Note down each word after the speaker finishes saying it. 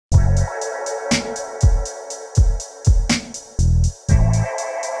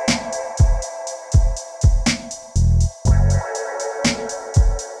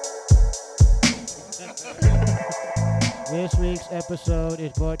episode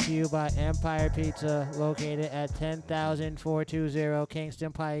is brought to you by Empire Pizza, located at 10,420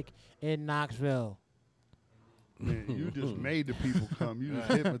 Kingston Pike in Knoxville. Man, you just made the people come. You just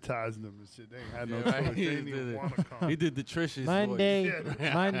hypnotized them and shit. They ain't had no choice. They didn't even want to come. He did the Trish's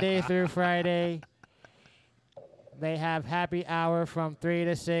Monday through Friday, they have happy hour from 3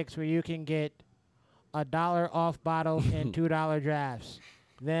 to 6 where you can get $1 off bottles and $2 drafts.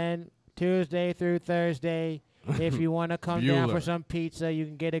 Then Tuesday through Thursday, if you want to come down for some pizza, you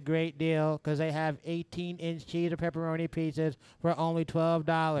can get a great deal because they have 18-inch cheese or pepperoni pizzas for only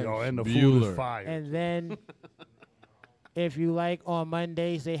 $12. Yo, and the food is fire. And then if you like, on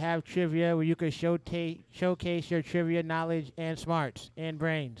Mondays, they have trivia where you can showcase your trivia knowledge and smarts and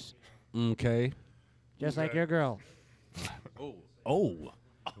brains. Okay. Just like your girl. Oh,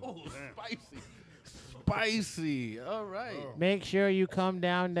 spicy. Spicy. All right. Make sure you come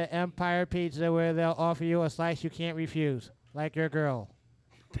down to Empire Pizza where they'll offer you a slice you can't refuse, like your girl.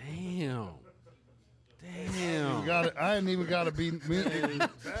 Damn. I ain't even got to be me.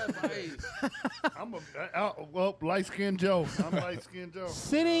 I'm light-skinned Joe. I'm light-skinned Joe.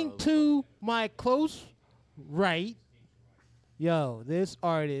 Sitting to my close right, yo, this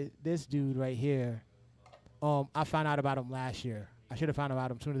artist, this dude right here, I found out about him last year. I should have found out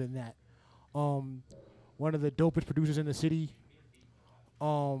about him sooner than that. One of the dopest producers in the city.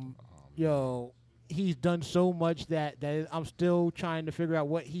 Yo, he's done so much that I'm still trying to figure out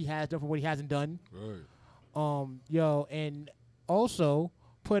what he has done for what he hasn't done. Right. Yo, and also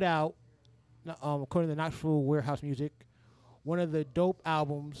put out, according to the Knoxville Warehouse Music, one of the dope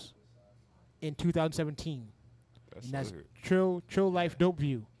albums in 2017. That's Trill Life Dope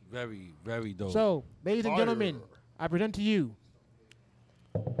View. Very, very dope. So, ladies and gentlemen, I present to you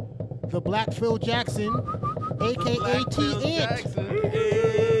the Black Phil Jackson, a.k.a. tAnt.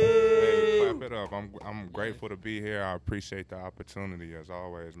 Hey, clap it up. I'm grateful to be here. I appreciate the opportunity as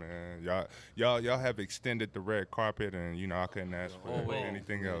always, man. Y'all have extended the red carpet, and I couldn't ask for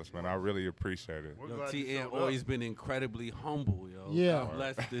anything else, man. I really appreciate it. Yo, tAnt always been incredibly humble, yo. Yeah. God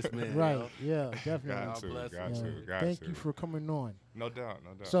bless this man. Right, yo. yeah, definitely. Got to. Thank you for coming on. No doubt.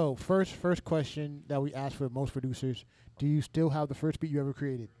 So, first question that we ask for most producers, do you still have the first beat you ever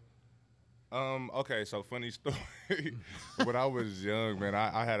created? Okay, so funny story. When I was young, man,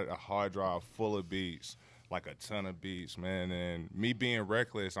 I had a hard drive full of beats, like a ton of beats, man. And me being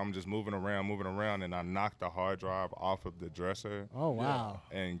reckless, I'm just moving around, and I knocked the hard drive off of the dresser. Oh, wow.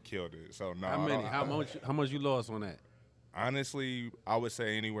 And killed it. So, no. How much you lost on that? Honestly, I would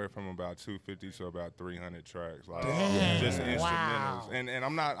say anywhere from about 250 to about 300 tracks, like just instrumentals. Wow. And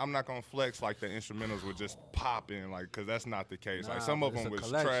I'm not gonna flex like the instrumentals were just popping, like, cause that's not the case. Like some of them was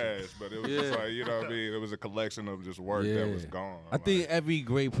trash, but it was just like, you know what I mean? It was a collection of just work that was gone. I think every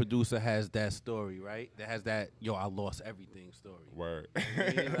great producer has that story, right? That has that I lost everything story. Word.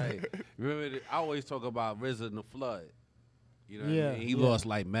 Remember, I always talk about RZA and the Flood. You know what I mean? He Yeah. lost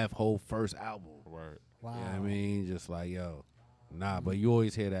like Meth whole first album. Word. Wow. You know what I mean? Just like, but you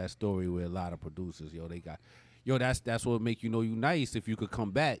always hear that story with a lot of producers, they got, that's what make you know you nice if you could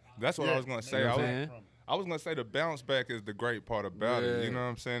come back. That's what I was gonna say. You know what I'm saying? I was gonna say the bounce back is the great part about it. You know what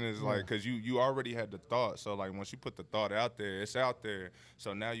I'm saying? It's like, cause you already had the thought. So like once you put the thought out there, it's out there.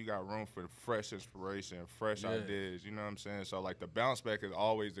 So now you got room for fresh inspiration, fresh ideas. You know what I'm saying? So like the bounce back is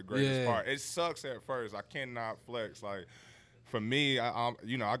always the greatest part. It sucks at first. I cannot flex. Like for me, I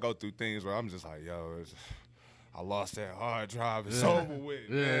go through things where I'm just like, I lost that hard drive. It's over with.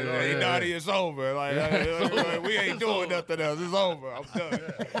 Hey, Dottie, it's over. Like, we ain't doing nothing else. It's over. I'm done.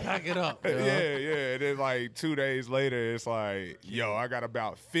 Pack it up. Yeah. And then like 2 days later, it's like, I got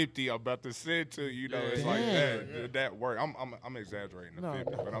about 50 I'm about to send to you. It's like that work. I'm exaggerating the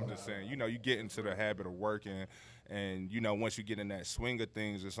 50, but I'm just saying, you get into the habit of working, and once you get in that swing of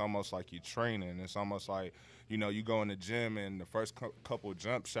things, it's almost like you're training. It's almost like you go in the gym, and the first couple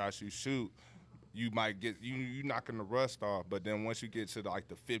jump shots you shoot, you might get you knocking the rust off, but then once you get to the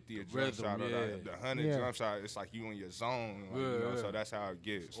 50th jump shot or the 100th jump shot, it's like you in your zone. So that's how it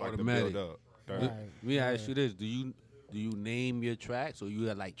gets. It's like the build up. Let me ask you this: Do you name your tracks, or you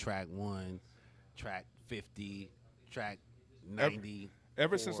have like track 1, track 50, track 90?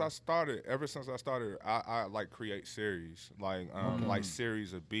 Ever since I started, I like create series, like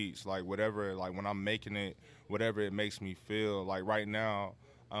series of beats, like whatever, like when I'm making it, whatever it makes me feel. Like right now,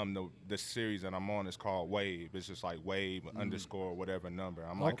 the series that I'm on is called Wave. It's just like Wave underscore whatever number.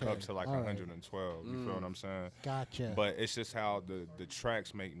 I'm like up to like 112. You feel what I'm saying? Gotcha. But it's just how the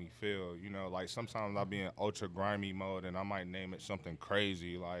tracks make me feel. Like sometimes I'll be in ultra grimy mode and I might name it something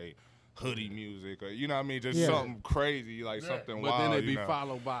crazy like hoodie music, or you know what I mean, just something crazy, like something but wild. But then it'd be know?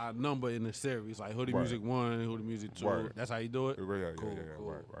 followed by a number in the series, like Hoodie Music 1, Hoodie Music 2. Word. That's how you do it? Yeah, cool.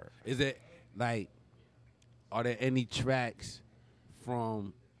 Right. Is it, like, are there any tracks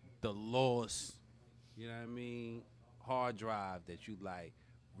from the Lost, you know what I mean, hard drive that you, like,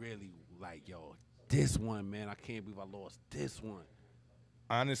 really, like, yo, this one, man, I can't believe I lost this one?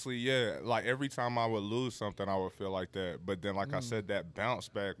 Honestly, yeah. Like, every time I would lose something, I would feel like that. But then, like I said, that bounce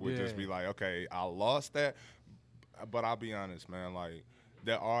back would just be like, okay, I lost that. But I'll be honest, man, like,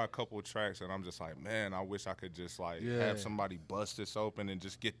 there are a couple of tracks and I'm just like, man, I wish I could just, like, have somebody bust this open and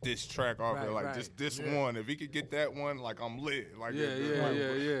just get this track off there. Like, just this one. If he could get that one, like, I'm lit. Like,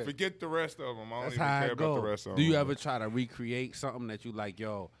 forget the rest of them. I don't even care about the rest of them. Do you ever try to recreate something that you like,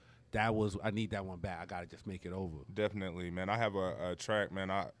 yo, I need that one back. I got to just make it over? Definitely, man. I have a track,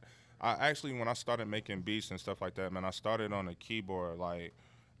 man. I actually, when I started making beats and stuff like that, man, I started on a keyboard, like,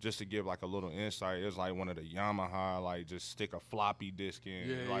 just to give, like, a little insight. It was, like, one of the Yamaha, like, just stick a floppy disk in.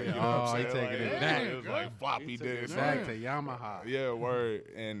 You know what I'm saying? Taking it back. It was, like, floppy disk. Back to Yamaha. Yeah, word.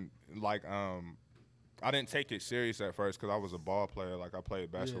 And, like, I didn't take it serious at first because I was a ball player. Like, I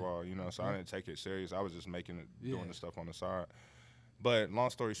played basketball, you know, so I didn't take it serious. I was just making it, doing the stuff on the side. But long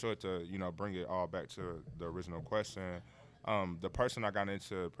story short, to, you know, bring it all back to the original question, the person I got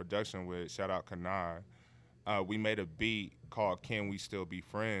into production with, shout out Kanai, we made a beat called Can We Still Be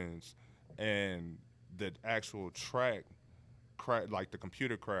Friends? And the actual track, like the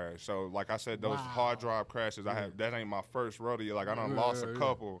computer crashed. So like I said, those hard drive crashes, that ain't my first rodeo. Like I done lost a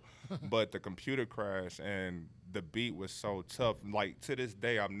couple, but the computer crashed and the beat was so tough. Like to this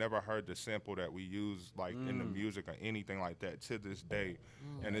day, I've never heard the sample that we use like in the music or anything like that to this day.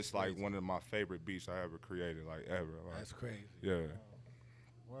 And it's like one of my favorite beats I ever created, like ever. Like, that's crazy. Yeah.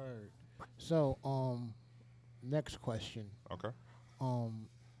 Word. So, next question. Okay.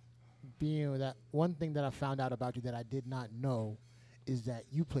 Being that one thing that I found out about you that I did not know is that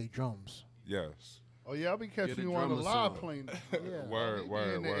you play drums. Yes. Oh yeah, I'll be catching you on the live playing. Word.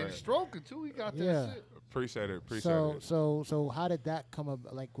 And stroking too. He got that shit. Appreciate it. So how did that come up?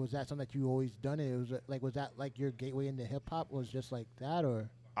 Like, was that something that you always done? It was like, was that like your gateway into hip hop? Was just like that, or?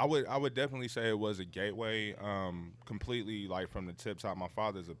 I would definitely say it was a gateway. Completely like from the tip top. My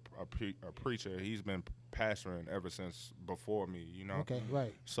father's a preacher. He's been pastoring ever since before me. You know. Okay.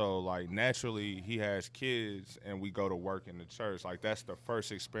 Right. So like naturally, he has kids, and we go to work in the church. Like that's the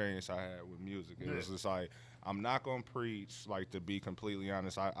first experience I had with music. It was just like, I'm not gonna preach. Like to be completely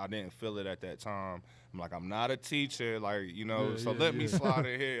honest, I didn't feel it at that time. I'm like, I'm not a teacher. Like you know, let me slide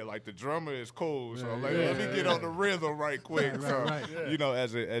in here. Like the drummer is cool, so let me get on the rhythm right quick. You know,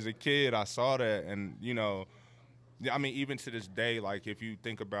 as a kid, I saw that, and you know. I mean, even to this day, like, if you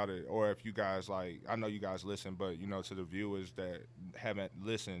think about it, or if you guys, like, I know you guys listen, but, you know, to the viewers that haven't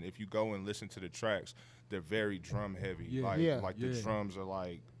listened, if you go and listen to the tracks, they're very drum heavy. The drums are,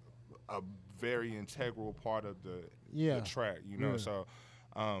 like, a very integral part of the track, you know? So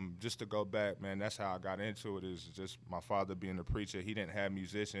just to go back, man, that's how I got into it, is just my father being a preacher. He didn't have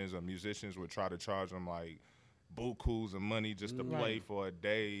musicians, or musicians would try to charge him, like, bukus of money just to play for a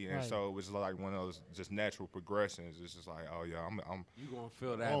day, and so it was like one of those just natural progressions. It's just like, oh yeah, I'm you gonna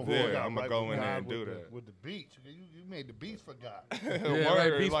feel that? I'm gonna go in there and do that with the beats. You made the beats for God.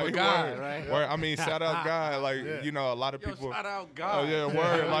 Beats for God, right? Word. I mean, shout out God. Like you know, a lot of people. Shout out God. Oh yeah,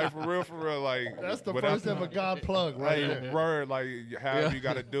 word. Like for real. Like that's the first ever God plug, right? Word. Like however you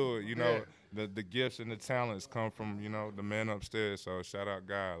got to do it. You know. The gifts and the talents come from, you know, the man upstairs. So shout out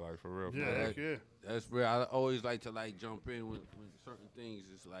God, like for real. That's real. I always like to like jump in when certain things.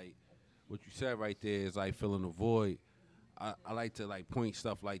 It's like what you said right there is like filling a void. I like to like point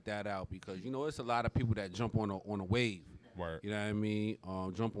stuff like that out because you know it's a lot of people that jump on a wave. Word. You know what I mean?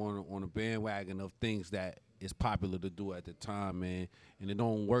 Jump on a bandwagon of things that is popular to do at the time, man. And it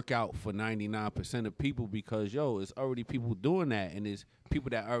don't work out for 99% of people because, yo, it's already people doing that. And it's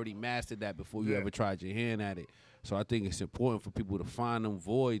people that already mastered that before you ever tried your hand at it. So I think it's important for people to find them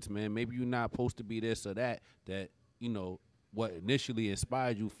voids, man. Maybe you're not supposed to be this or that, you know, what initially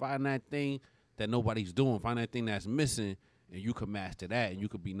inspired you. Find that thing that nobody's doing. Find that thing that's missing, and you can master that, and you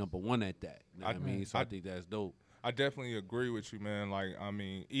could be number one at that. You know what I mean? So I think that's dope. I definitely agree with you, man. Like, I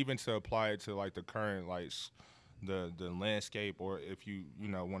mean, even to apply it to like the current, like the landscape, or if you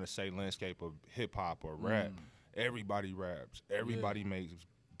know want to say landscape of hip hop or rap, everybody raps, everybody makes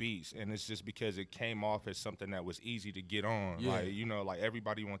beats, and it's just because it came off as something that was easy to get on. Like, you know, like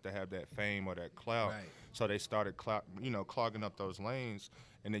everybody wants to have that fame or that clout, so they started clogging up those lanes.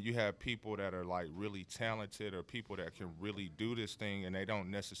 And then you have people that are like really talented, or people that can really do this thing, and they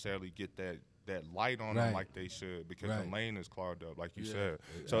don't necessarily get that that light on them like they should, because the lane is clogged up, like you said.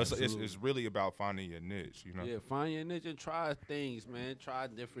 So it's really about finding your niche, you know. Yeah, find your niche and try things, man. Try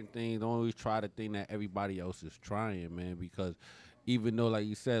different things. Don't always try the thing that everybody else is trying, man. Because even though, like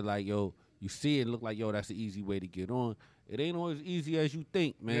you said, like yo, you see it look like yo, that's the easy way to get on. It ain't always easy as you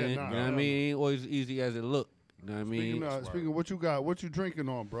think, man. You know what I mean? It ain't always easy as it look. You know what I mean? Speaking of what you got, what you drinking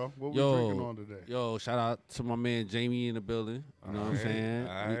on, bro? What we drinking on today? Yo, shout out to my man Jamie in the building. You know what I'm saying?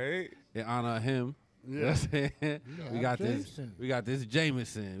 All right. In honor of him. Yeah. You know what I'm saying? We got this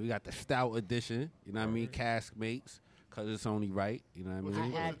Jameson. We got the stout edition. You know what I mean? Cask mates. Cause it's only right. You know what I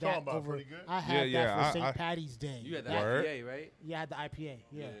mean? I had that over. I had that for St. Patty's Day. You had the IPA, right? Yeah, I had the IPA.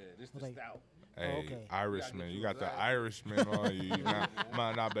 Yeah. This is the stout. Hey, Irishman, you got the Irishman on you.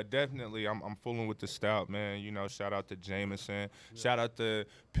 But definitely, I'm fooling with the stout, man. You know, shout out to Jameson. Shout out to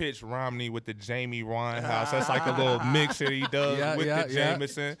Pitch Romney with the Jamie Winehouse. That's like a little mix that he does with the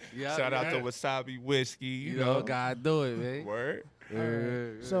Jameson. Shout out to Wasabi Whiskey. You know, gotta do it, man.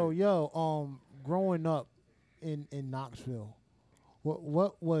 Word. So, growing up in Knoxville,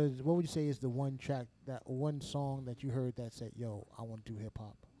 what would you say is the one song that you heard that said, "Yo, I want to do hip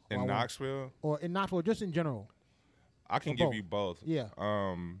hop"? In Knoxville? Or in Knoxville, just in general. I can give you both. Yeah.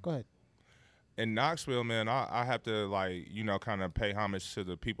 Go ahead. In Knoxville, man, I have to, like, you know, kind of pay homage to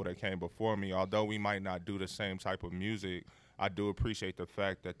the people that came before me. Although we might not do the same type of music, I do appreciate the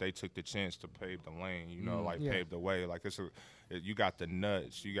fact that they took the chance to pave the lane, you know, pave the way. Like, you got the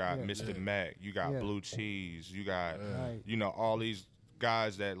Nuts, you got Mr. Mac, you got Blue Cheese, you got, you know, all these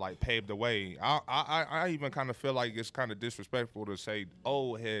guys that like paved the way. I even kind of feel like it's kind of disrespectful to say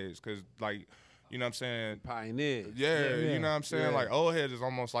old heads, because like, you know what I'm saying, pioneers. Yeah, you know what I'm saying, like old heads is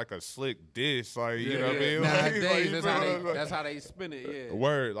almost like a slick diss, like you know what I mean. Nowadays, that's how they spin it. Yeah,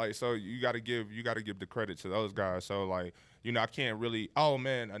 word. Like, so you got to give the credit to those guys. So like, you know, I can't really. Oh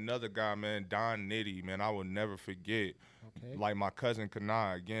man, another guy, man, Don Nitty, man, I will never forget. Like my cousin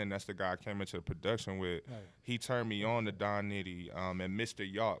Kanai, again, that's the guy I came into the production with. He turned me on to Don Nitty, and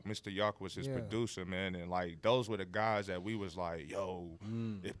Mr. York. Mr. York was his producer, man, and like those were the guys that we was like, yo,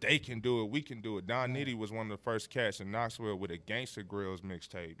 if they can do it, we can do it. Don Nitty was one of the first cats in Knoxville with a Gangsta Grills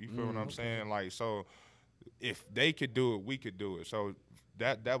mixtape. You feel what I'm saying? Like, so if they could do it, we could do it. So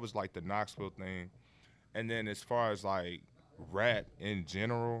that was like the Knoxville thing. And then as far as like rap in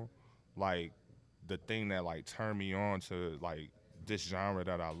general, like the thing that like turned me on to like this genre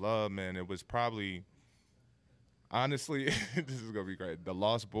that I love, man, it was probably, honestly, this is gonna be great, the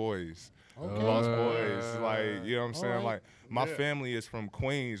Lost Boys. The Lost Boys, like, you know what I'm saying? Like, my family is from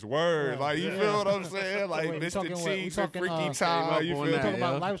Queens. Word, like, you feel what I'm saying? Like, Mr. Cheeks and Freaky Ty. You feel? We talking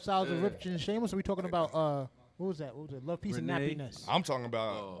about Lifestyles of Rich and Shameless, or we talking about what was that? Love, Peace, and Nappiness. I'm talking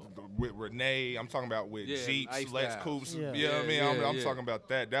about with Renee. I'm talking about with Jeeps, Lex Coops. You know what I mean? I'm talking about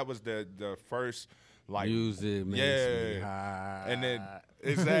that. That was the first, like, music makes me high. And then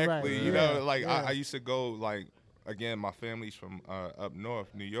exactly, you know, like I used to go, like, again, my family's from up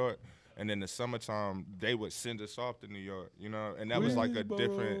north, New York, and in the summertime they would send us off to New York, you know, and that was like a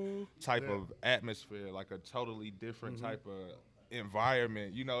different type of atmosphere, like a totally different type of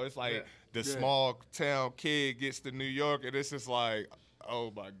environment. You know, it's like the small town kid gets to New York and it's just like,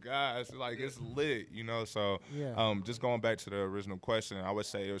 oh my gosh, like it's lit, you know. So just going back to the original question, I would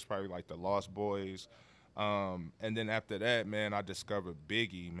say it was probably like the Lost Boys. And then after that, man, I discovered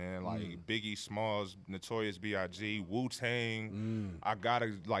Biggie, man, like Biggie Smalls, Notorious B.I.G., Wu-Tang. I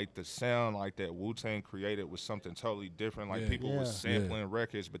gotta like the sound like that Wu-Tang created was something totally different. Like people was sampling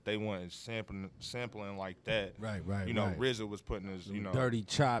records, but they weren't sampling like that. Right. You know, RZA was putting his, you know, dirty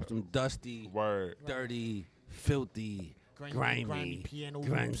chops, some dusty, dirty, filthy, grimy, piano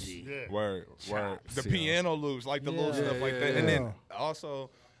grungy. Word. The piano loops, like the little stuff like that. And then also,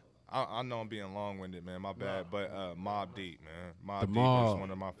 I know I'm being long-winded, man. My bad, but Mobb Deep, man. Mobb Deep is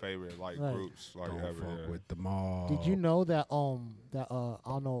one of my favorite groups, like Don't ever. fuck with the Mobb. Did you know that I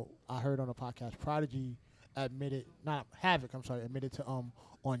don't know, I heard on a podcast, Prodigy admitted to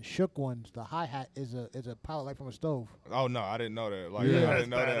on Shook Ones, the hi-hat is a pilot light from a stove. Oh no, I didn't know that. Like I didn't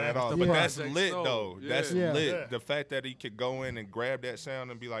know that at all. But that's lit though. That's lit. The fact that he could go in and grab that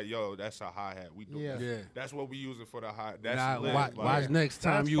sound and be like, "Yo, that's a hi-hat. We do that. That's what we use it for the hi." That's lit. Watch next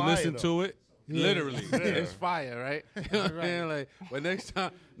time you listen to it. Literally, it's fire, right? You know what I mean? Like, but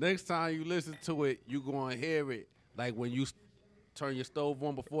next time you listen to it, you gonna hear it like when you turn your stove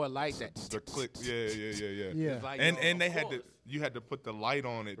on before it light that. The click, yeah. Yeah. Like, and they had you had to put the light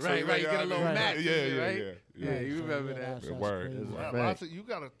on it. Right, too. right. You get a little match. Yeah. Yeah, you remember that. The word. You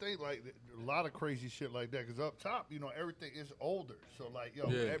got to think like a lot of crazy shit like that. Because up top, everything is older. So like,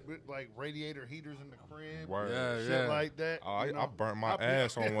 like radiator heaters in the crib, shit like that. Oh, I burnt my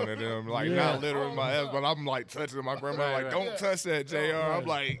ass on one of them. Like not literally my ass, but I'm like touching my grandma. Like, don't touch that, Jr. I'm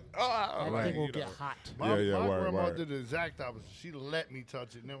like, that thing will get hot. My grandma did the exact opposite. She let me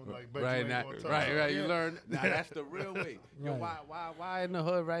touch it, and then was like, "Bet you ain't gonna touch it." Right. You learn. Now that's the real way. Yo, why in the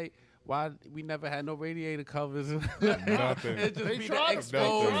hood, right? Why we never had no radiator covers? Nothing. It just They be tried the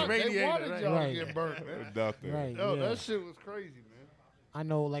exposed radiator. They wanted y'all to Right. get burnt, man. Nothing. Right. Yo, yeah. that shit was crazy, man. I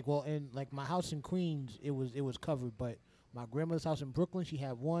know, in my house in Queens, it was covered, but my grandmother's house in Brooklyn, she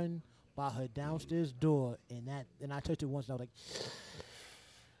had one by her downstairs door, and I touched it once, and I was like,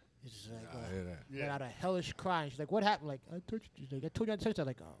 it's just like, I hear that. let out a hellish cry. And she's like, what happened? Like, I touched you. She's like, I told you I touched it. I'm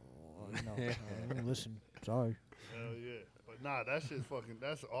like, listen, sorry. Hell yeah. But nah, that shit's fucking,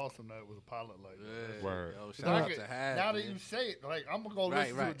 that's awesome that it was a pilot like that. Yeah. Word. Yo, 'Cause shout out to Haz, now that man. you say it, like, I'm going to go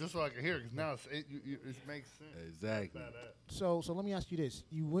listen to it just so I can hear it, because now it makes sense. Exactly. So let me ask you this: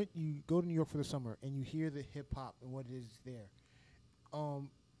 you go to New York for the summer, and you hear the hip hop and what it is there.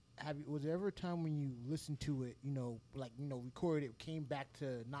 Was there ever a time when you listened to it, recorded it, came back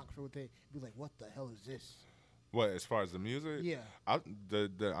to Knoxville with it, be like, what the hell is this? What, as far as the music? Yeah.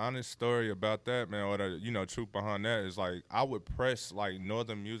 The honest story about that, man, or the truth behind that is like I would press like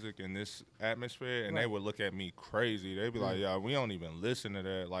northern music in this atmosphere, and they would look at me crazy. They'd be like, "Yeah, we don't even listen to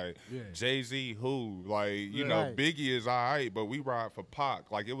that." Like Jay-Z, who, like Biggie is alright, but we ride for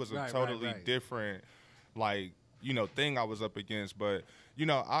Pac. Like it was a totally different, like thing I was up against, but.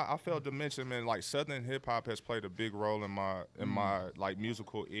 I failed to mention, man, like Southern hip hop has played a big role in my like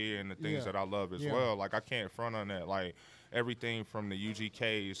musical ear and the things that I love as well. Like I can't front on that. Like everything from the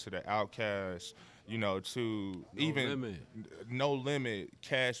UGKs to the Outkast, to No Limit,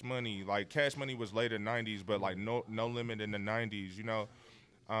 Cash Money. Like Cash Money was later '90s, but like No Limit in the '90s.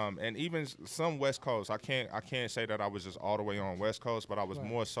 And even some West Coast. I can't say that I was just all the way on West Coast, but I was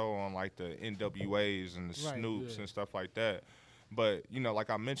more so on like the NWAs and the Snoops and stuff like that. But, like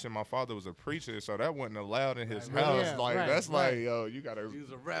I mentioned, my father was a preacher, so that wasn't allowed in his house. Like, yo, you got to. He was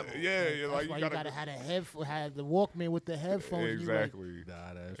a rebel. Yeah, that's why you got to have the Walkman with the headphones. Exactly.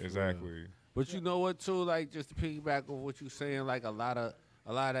 That's exactly. Real. But you know what, too? Like, just to piggyback on what you're saying, like a lot of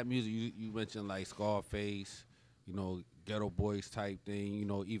that music, you mentioned, like, Scarface, Ghetto Boys type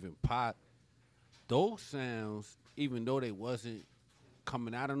thing, even Pac. Those sounds, even though they wasn't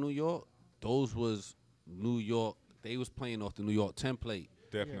coming out of New York, those was New York. They was playing off the New York template.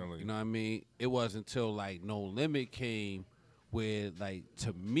 Definitely. You know what I mean? It wasn't until, like, No Limit came where, like,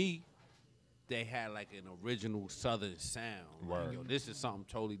 to me, they had, like, an original Southern sound. Like, yo, this is something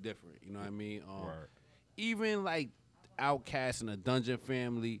totally different. You know what I mean? Even, like, Outkast and the Dungeon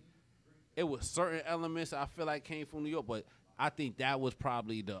Family, it was certain elements I feel like came from New York, but I think that was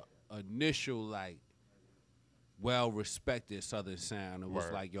probably the initial, like, well-respected Southern sound. It was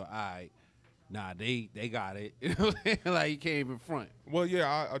like, yo, all right. Nah, they got it. Like, he came in front. Well,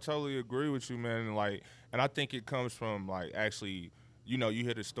 yeah, I totally agree with you, man. Like, and I think it comes from, like, actually, you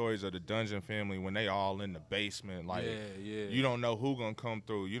hear the stories of the Dungeon Family when they all in the basement. Like, you don't know who gonna come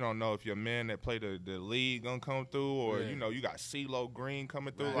through. You don't know if your man that played the lead gonna come through, or, you got CeeLo Green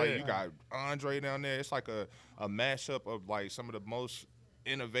coming through. Like, you got Andre down there. It's like a mashup of, like, some of the most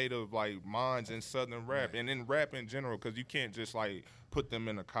innovative, like, minds in Southern rap and in rap in general, because you can't just, like, put them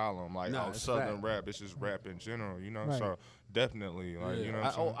in a column like Southern rap. It's just rap in general, So definitely, like, you know what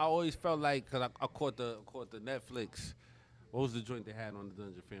I'm saying? I always felt like, because I caught the Netflix. What was the joint they had on the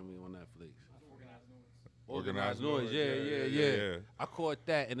Dungeon Family on Netflix? Organized Noise. Yeah. I caught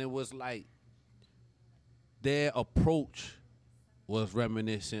that, and it was like their approach was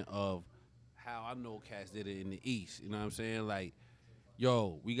reminiscent of how I know cats did it in the East. You know what I'm saying? Like,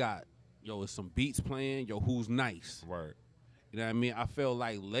 it's some beats playing. Yo, who's nice? Right. You know what I mean? I feel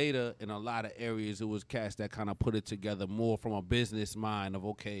like later in a lot of areas it was cats that kind of put it together more from a business mind of,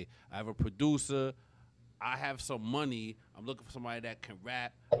 okay, I have a producer, I have some money, I'm looking for somebody that can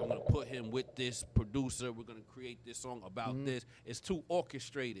rap, I'm going to put him with this producer, we're going to create this song about this. It's too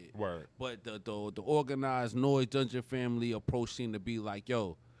orchestrated. Right. But the Organized Noise Dungeon Family approach seemed to be like,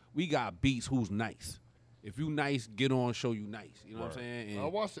 yo, we got beats, who's nice? If you nice, get on, show you nice. You know what I'm saying? And I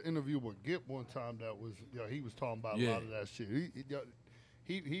watched an interview with Gip one time that was, he was talking about a lot of that shit.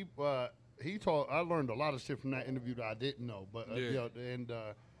 He told, I learned a lot of shit from that interview that I didn't know. But,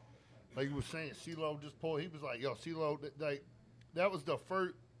 like he was saying, CeeLo just pulled, he was like, CeeLo, like, that was the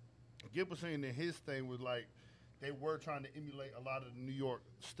first, Gip was saying that his thing was like, they were trying to emulate a lot of the New York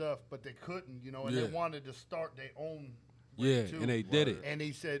stuff, but they couldn't, and they wanted to start their own Yeah, too. and they did it. And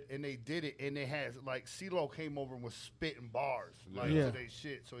they said, and they did it, and they had like CeeLo came over and was spitting bars like Yeah. to they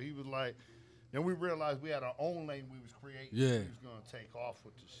shit. So he was like, then we realized we had our own lane we was creating. Yeah. We was gonna take off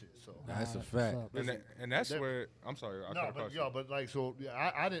with the shit. So That's a fact. And that's where I'm sorry. but like so,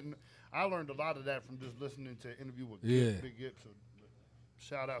 yeah, I didn't. I learned a lot of that from just listening to an interview with Big Gip. So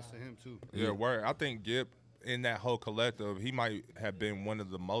shout outs to him too. Yeah, word. I think Gip in that whole collective, he might have been one of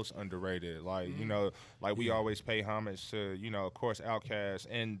the most underrated. Like you know, like we always pay homage to of course Outkast,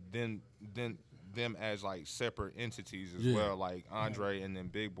 and then them as like separate entities as well, like Andre and then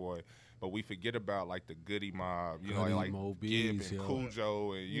Big Boy. But we forget about like the Goody Mob, like Gibb and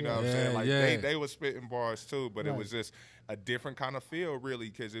Cujo, and you know what I'm saying. Like they were spitting bars too, but it was just a different kind of feel, really,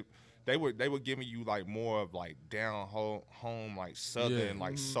 because they were giving you like more of like down home like southern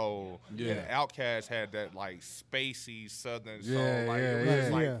like soul. And Outkast had that like spacey southern soul, it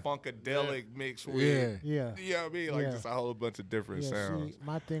was like funkadelic mixed with you know what I mean, like just a whole bunch of different sounds. See,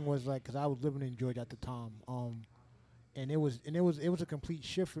 my thing was like, cause I was living in Georgia at the time, and it was a complete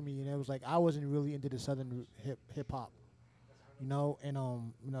shift for me, and it was like I wasn't really into the southern hip hop,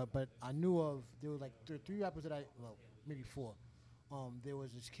 but I knew there was like three rappers that maybe four. There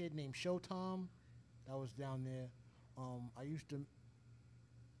was this kid named Showtime that was down there. I used to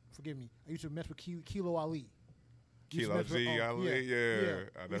mess with Kilo Ali. Kilo G, Ali, I know.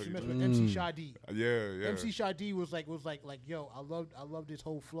 I used to mess with MC Shadi. Yeah. MC Shadi was like, yo, I love this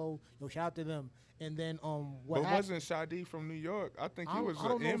whole flow. Yo, shout out to them. And then But wasn't Shadi from New York? I think he was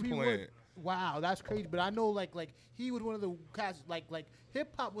an implant. Wow, that's crazy. But I know like he was one of the cats like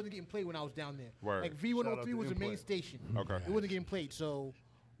hip hop wasn't getting played when I was down there. Word. Like V103 was the main station. Okay. It wasn't getting played. So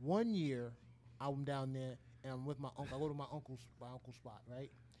one year I'm down there and I'm with my uncle. I go to my uncle's spot,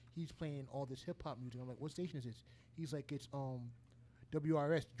 right? He's playing all this hip hop music. I'm like, what station is this? He's like, it's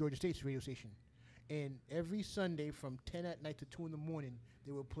WRS, Georgia State's radio station. And every Sunday from 10 at night to 2 in the morning,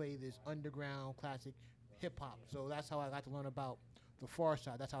 they would play this underground classic hip hop. So that's how I got to learn about the Far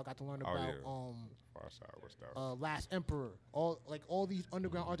Side. That's how I got to learn about Far Side, what's that? Last Emperor. All these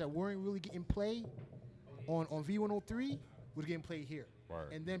underground artists that weren't really getting played on V103 was getting played here.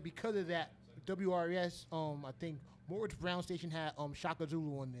 Right. And then because of that, WRS, I think Moritz Brown Station had Shaka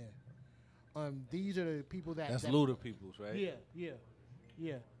Zulu on there. These are the people that's Luda peoples, right? Yeah.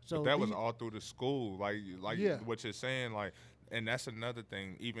 So but that was all through the school, like Yeah. what you're saying, like, and that's another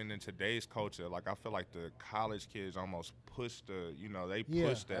thing. Even in today's culture, like I feel like the college kids almost push they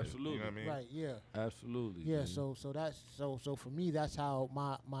push that. Absolutely. You know what I mean? Right. Yeah. Absolutely. Yeah. Man. So for me, that's how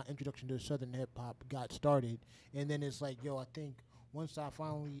my introduction to Southern hip hop got started. And then it's like, yo, I think once I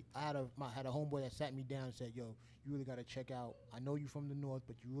had a homeboy that sat me down and said, yo, you really got to check out. I know you from the North,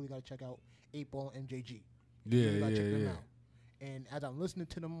 but you really got to check out 8 Ball and MJG. You really gotta check them out. And as I'm listening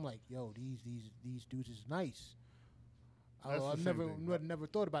to them, I'm like, yo, these dudes is nice. I never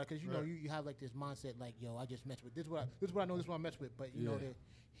thought about it because you have like this mindset like, yo, I just mess with this. This is what I know. This is what I mess with. But know to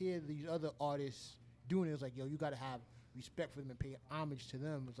hear these other artists doing it, it's like, yo, you got to have respect for them and pay homage to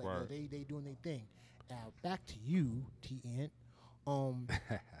them. It's like, yo, they doing their thing. Now back to you, tAnt.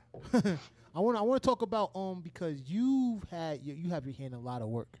 I want to talk about because you have your hand in a lot of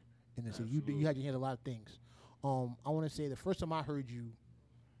work in the city. You had your hand in a lot of things. I want to say the first time I heard you,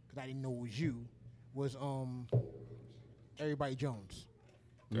 because I didn't know it was you, was Everybody Jones.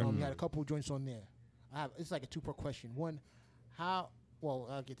 You had a couple of joints on there. It's like a 2-part question. One, I'll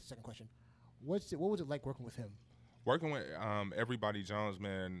get the second question. What was it like working with him? Working with Everybody Jones,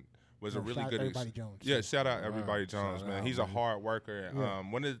 man, was a really good Everybody Jones. Yeah, shout out Everybody Jones, man. He's a hard worker. Yeah.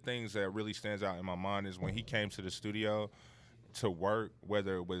 One of the things that really stands out in my mind is when he came to the studio to work,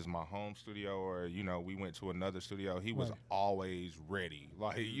 whether it was my home studio or we went to another studio, he was always ready.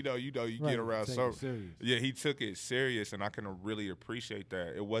 Like you get around he took it serious, and I can really appreciate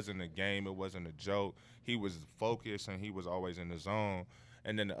that. It wasn't a game, it wasn't a joke. He was focused and he was always in the zone.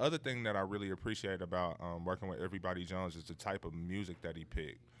 And then the other thing that I really appreciate about working with Everybody Jones is the type of music that he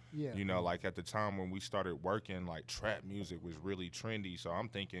picked. Yeah. Like at the time when we started working, like trap music was really trendy. So I'm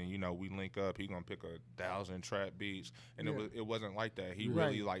thinking, we link up, he gonna pick 1,000 trap beats, and it wasn't like that. He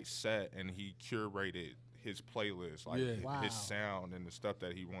really like sat and he curated his playlist, like his sound and the stuff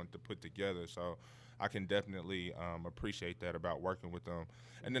that he wanted to put together. So I can definitely appreciate that about working with them.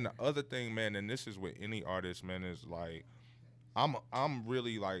 And then the other thing, man, and this is with any artist, man, is like I'm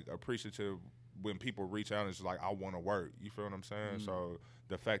really like appreciative when people reach out and it's like, I want to work. You feel what I'm saying? So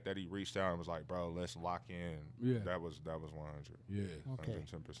the fact that he reached out and was like, bro, let's lock in. That was 100. Yeah. Okay.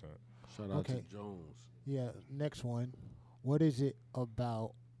 110%. Shout out to Jones. Yeah. Next one. What is it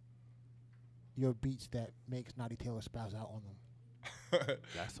about your beats that makes Naughty Taylor spaz out on them?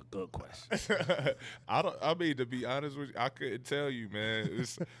 That's a good question. I mean, to be honest with you, I couldn't tell you, man.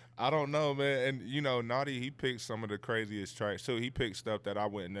 I don't know, man. And you know, Naughty, he picked some of the craziest tracks. So he picked stuff that I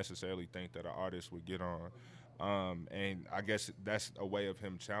wouldn't necessarily think that an artist would get on. And I guess that's a way of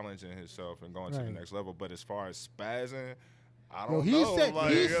him challenging himself and going to the next level. But as far as spazzing, I don't know. He said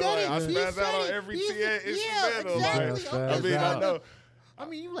it. I spaz out on every tAnt instrumental. Exactly. I mean, I know. I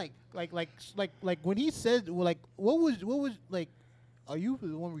mean, you like when he said, well, like what was like. Are you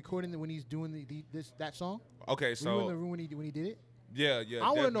the one recording when he's doing that song? Okay, so were you in the room when he did it? Yeah,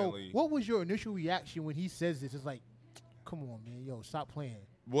 I want to know, what was your initial reaction when he says this? It's like, come on, man, yo, stop playing.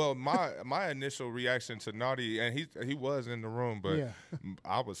 Well, my initial reaction to Naughty, and he was in the room, but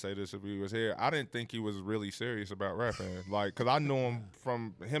I would say this if he was here. I didn't think he was really serious about rapping, like, cause I knew him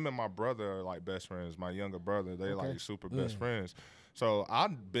from him and my brother are like best friends. My younger brother, they like super best friends. So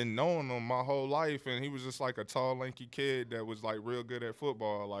I've been knowing him my whole life, and he was just like a tall, lanky kid that was like real good at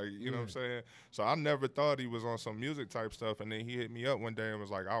football, like, you know what I'm saying? So I never thought he was on some music type stuff, and then he hit me up one day and was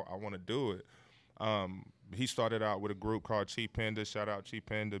like, I want to do it. He started out with a group called Cheap Panda. Shout out Cheap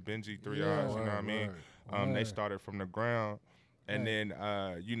Panda, Benji, 3 Eyes, you know what I mean? They started from the ground. And then,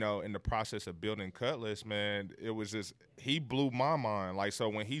 you know, in the process of building Cutlass, man, it was just, he blew my mind. Like, so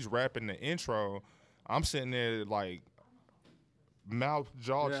when he's rapping the intro, I'm sitting there like, mouth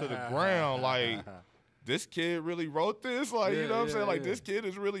jaw to the ground, like, this kid really wrote this, like, you know what I'm saying, like, this kid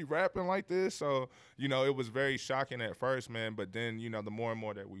is really rapping like this. So, you know, it was very shocking at first, man, but then, you know, the more and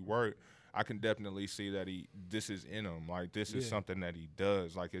more that we work, I can definitely see that this is in him, like, this is something that he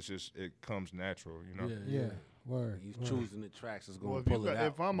does, like, it's just, it comes natural, you know. Word. He's choosing the tracks that's going to pull it out.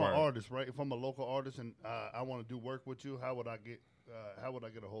 If I'm an artist, right, if I'm a local artist and I want to do work with you, how would I get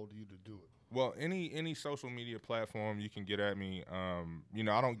a hold of you to do it? Well, any social media platform you can get at me. You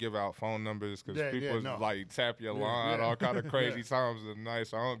know, I don't give out phone numbers because people like tap your line all kind of crazy times of the night.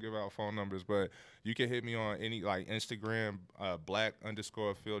 So I don't give out phone numbers, but you can hit me on any like Instagram,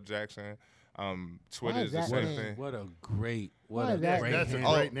 black_Phil Jackson. Twitter is the same thing. What a great That's a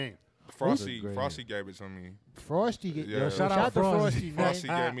great name. Frosty gave it to me. Frosty, shout out to Frosty. Frosty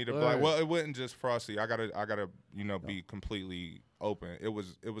gave me the black. Well, it wasn't just Frosty. I gotta, you know, be completely open. It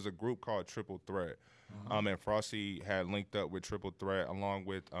was a group called Triple Threat. And Frosty had linked up with Triple Threat along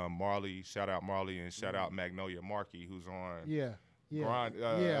with Marley. Shout out Marley and shout out Magnolia Markey, who's on. Grind,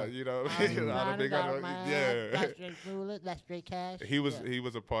 you know, that's straight cash. He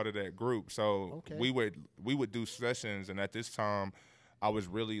was a part of that group. So we would do sessions, and at this time, I was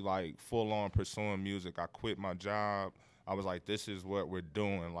really like full on pursuing music. I quit my job. I was like, this is what we're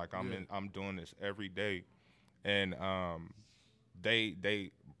doing. Like I'm doing this every day. And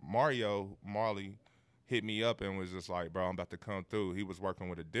Marley hit me up and was just like, bro, I'm about to come through. He was working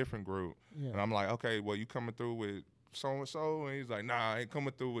with a different group. And I'm like, okay, well, you coming through with so-and-so? And he's like, nah, I ain't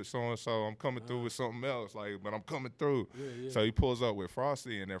coming through with so-and-so. I'm coming through with something else. Like, but I'm coming through. So he pulls up with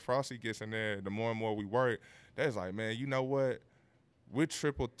Frosty, and then Frosty gets in there. The more and more we work, that's like, man, you know what? We're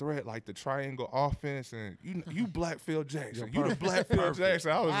Triple Threat, like the triangle offense, and you Black Phil Jackson. You the Black Phil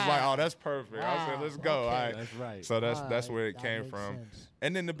Jackson. I was just like, oh, that's perfect. I said, let's go. That's right. So that's where it came from. Sense.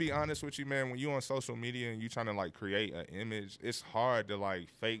 And then to be honest with you, man, when you on social media and you trying to like create an image, it's hard to like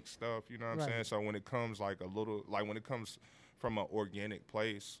fake stuff. You know what I'm saying? So when it comes like when it comes from an organic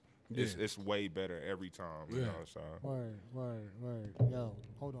place, it's way better every time. You know, so Word. Yo,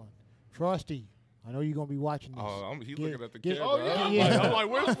 hold on, Frosty. I know you're going to be watching this. Oh, he's looking at the camera. I'm like,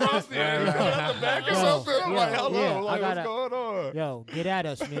 where's Frosty? He's coming at the back or something. I'm like, hello. Like, what's going on? Yo, get at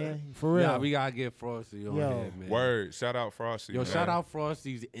us, man. For real. Yeah, we got to get Frosty on here, man. Word. Shout out Frosty. Yo, man. shout out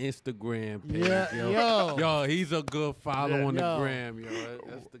Frosty's Instagram page. Yo. Yo, he's a good follow on the gram, yo.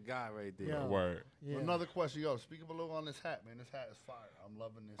 That's the guy right there. Word. Another question, yo. Speak a little on this hat, man. This hat is fire. I'm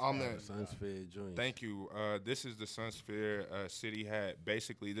loving this hat. Sunsphere joint. Thank you. This is the Sunsphere City hat.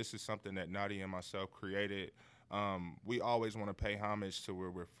 Basically, this is something that Naughty and myself created. We always want to pay homage to where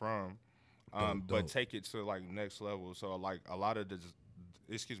we're from, but take it to like next level. So like a lot of the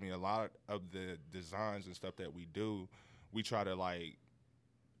designs and stuff that we do, we try to like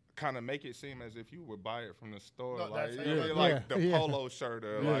kind of make it seem as if you would buy it from the store, the polo shirt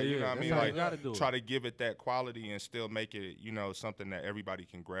or you know what I mean, like try to give it that quality and still make it, you know, something that everybody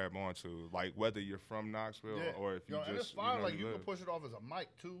can grab onto, like whether you're from Knoxville or if you just, and it's fine, like you can push it off as a mic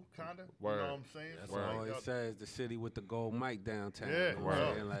too, kind of. You know what I'm saying? That's all it says. The city with the gold mic downtown.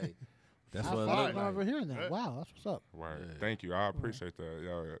 Like that's what I'm over hearing that. Wow, that's what's up. Thank you. I appreciate that.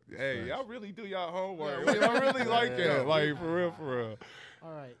 Y'all, hey, y'all really do y'all homework. I really like that. Like for real.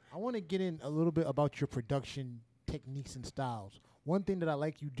 All right, I want to get in a little bit about your production techniques and styles. One thing that I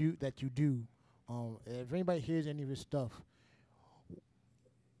like you do, if anybody hears any of his stuff,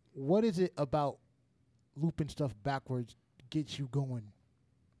 what is it about looping stuff backwards gets you going?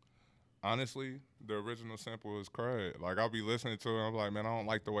 Honestly, the original sample is crazy. Like, I'll be listening to it, I'm like, man, I don't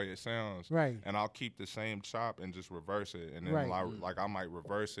like the way it sounds. Right. And I'll keep the same chop and just reverse it. And then, I might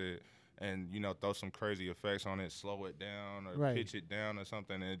reverse it and, throw some crazy effects on it, slow it down or pitch it down or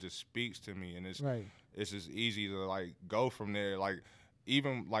something, and it just speaks to me. And it's just easy to, like, go from there. Like,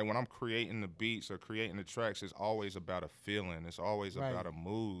 even, like, when I'm creating the beats or creating the tracks, it's always about a feeling. It's always about a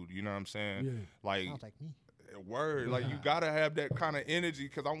mood. You know what I'm saying? Yeah. Like, sounds like me. Word, like you gotta have that kind of energy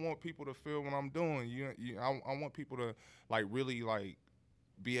because I want people to feel what I'm doing. I want people to like really like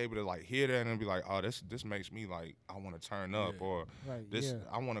be able to like hear that and be like, oh, this makes me like I want to turn up or this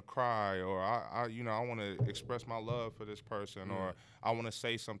I want to cry or I want to express my love for this person or I want to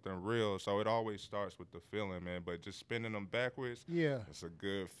say something real. So it always starts with the feeling, man. But just spinning them backwards, it's a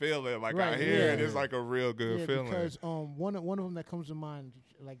good feeling. Like I hear it, it's like a real good feeling. Because one of them that comes to mind,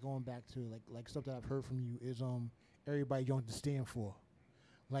 like going back to like stuff that I've heard from you is everybody joins to stand for.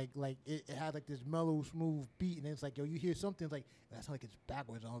 Like it had like this mellow, smooth beat, and it's like, yo, you hear something, it's like, that sounds like it's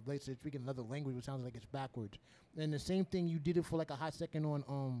backwards. Let's say speaking another language, it sounds like it's backwards. And the same thing, you did it for like a hot second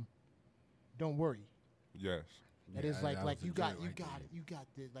on Don't Worry. Yes. That is like you got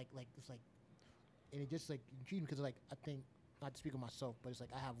this, like it's like, and it just like intrigued me because like I think, not to speak of myself, but it's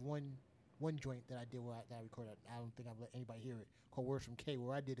like I have one joint that I did that I recorded. I don't think I've let anybody hear it, called Words from K,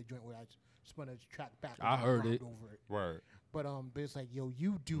 where I did a joint where I spun a track back. I heard it. Over it. Right. But it's like, yo,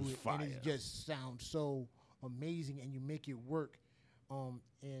 you do it, fire. and it just sounds so amazing, and you make it work.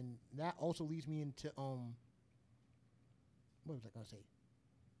 And that also leads me into what was I gonna say?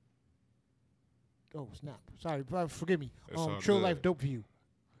 Oh snap! Sorry, forgive me. Trill good. Life Dope View.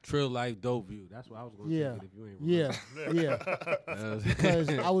 Trill Life Dope View. That's what I was going to say. If you ain't Yeah. Because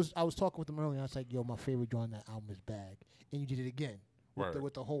I was talking with them earlier, and I was like, yo, my favorite joint on that album is Bag, and you did it again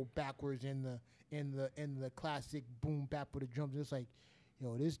with the whole backwards and the classic boom bap with the drums. It's like,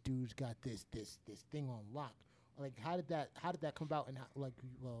 yo, this dude's got this thing on lock. Like, how did that come about? And I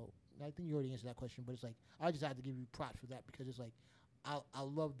think you already answered that question, but it's like I just had to give you props for that because it's like I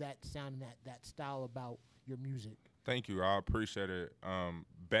love that sound and that style about your music. Thank you. I appreciate it.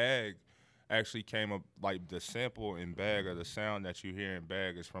 Bag actually came up, like the sample in Bag or the sound that you hear in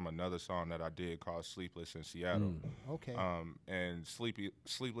Bag is from another song that I did called Sleepless in Seattle. Okay. And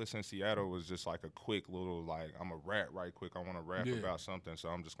Sleepless in Seattle was just like a quick little, like, I'm a rap right quick. I want to rap about something, so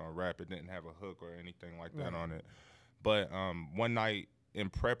I'm just going to rap. It didn't have a hook or anything like that on it. But one night in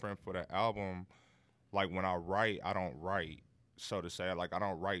prepping for the album, like when I write, I don't write. So to say, like I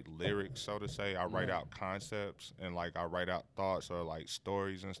don't write lyrics, so to say. I write out concepts and like I write out thoughts or like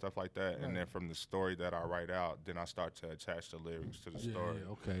stories and stuff like that. And then from the story that I write out, then I start to attach the lyrics to the story.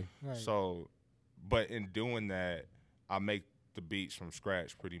 Okay. Right. So, but in doing that, I make the beats from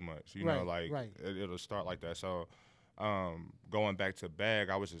scratch pretty much. You know, like it'll start like that. So, going back to Bag,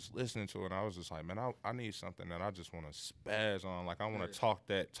 I was just listening to it and I was just like, man, I need something that I just want to spaz on. Like I want to talk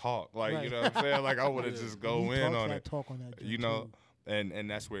that talk. Like, you know what I'm saying? Like I want to just go in on it. Talk on that, you know? And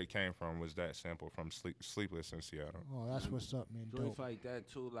that's where it came from, was that sample from Sleepless in Seattle. Oh, that's what's up, man. Joints like that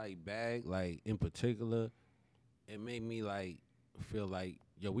too, like Bag, like in particular, it made me like feel like,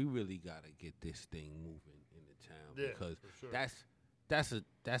 yo, we really gotta get this thing moving in the town because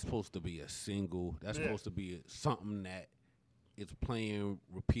that's supposed to be a single. That's supposed to be something that it's playing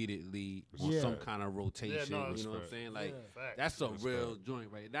repeatedly on some kind of rotation. You know what I'm saying? Like that's a real joint,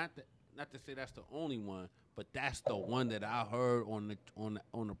 right? Not to say that's the only one, but that's the one that I heard on the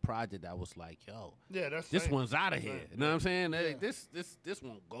project that was like, yo, this one's out of here. You know what I'm saying? Like, this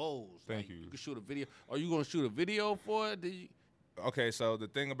one goes. Thank like, you. You can shoot a video. Are you gonna shoot a video for it? Okay, so the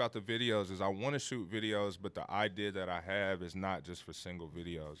thing about the videos is I want to shoot videos, but the idea that I have is not just for single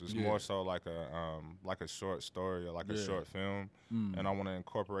videos. It's more so like a short story or like a short film, and I want to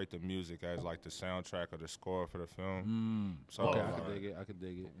incorporate the music as like the soundtrack or the score for the film. So okay, I could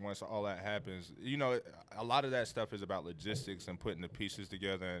dig it. Once all that happens, you know, a lot of that stuff is about logistics and putting the pieces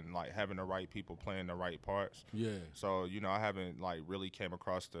together and like having the right people playing the right parts. Yeah. So you know, I haven't like really came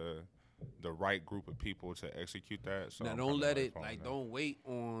across the right group of people to execute that. So now don't let it like don't wait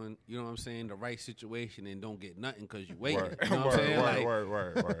on, you know what I'm saying, the right situation and don't get nothing because you waiting. You know what I'm saying?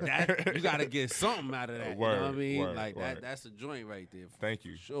 Word. That, you gotta get something out of that. You know what I mean? Like that's a joint right there. Thank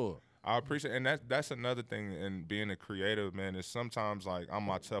you. Sure. I appreciate, and that's another thing in being a creative, man, is sometimes like I'm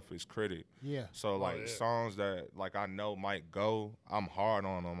my toughest critic. Yeah. So like songs that like I know might go, I'm hard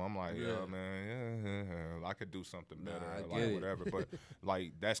on them. I'm like, yo, man, I could do something better, like whatever. But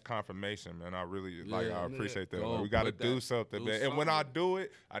like that's confirmation, man. I really like I appreciate that. Like, we got to do something, man. And when I do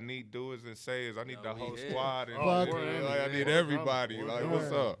it, I need doers and sayers. I need the whole squad, and I need everybody. Like,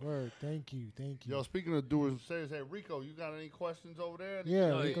 what's up? Word. Thank you. Yo, speaking of doers and sayers, hey Rico, you got any questions over there?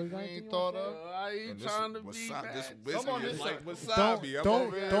 Yeah, Rico, you got ain't thought of? I ain't trying to be bad. This whiskey is like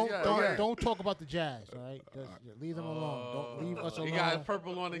Don't talk about the Jazz, all right? Just leave them alone. Don't leave us alone. He got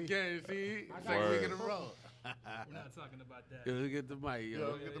purple on again, see? Second week in a row. We're not talking about that. Yo, get the mic,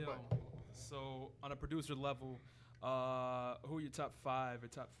 yo. Get the mic. So, on a producer level, who are your top 5 or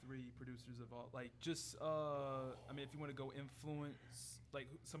top 3 producers of all? Like, just, I mean, if you want to go influence, like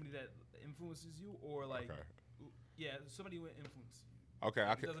somebody that influences you, or like, somebody who influences you. Okay,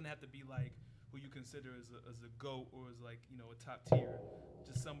 It doesn't have to be like who you consider as a GOAT or as like, you know, a top tier.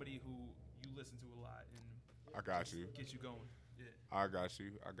 Just somebody who you listen to a lot and I got you. Get you going. Yeah. I got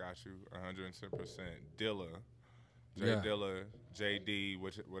you. 110%. Dilla, Dilla, JD,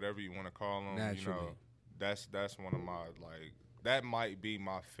 whatever you want to call him. Naturally. You know, that's one of my like. That might be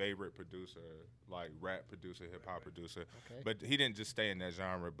my favorite producer, like rap producer, hip hop producer. Okay. But he didn't just stay in that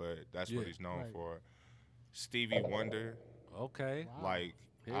genre, but that's what he's known for. Stevie Wonder. Okay. Wow. Like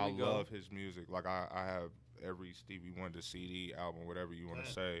Here I we go. love his music. Like I have every Stevie Wonder CD, album, whatever you want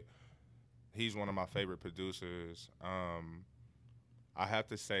to say. He's one of my favorite producers. I have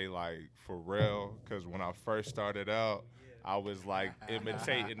to say, like, Pharrell, because when I first started out, I was, like,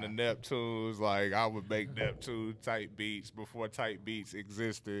 imitating the Neptunes. Like, I would make Neptune-type beats before type beats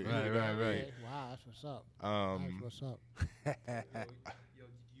existed. Right. Wow, that's what's up. That's what's up. Yo,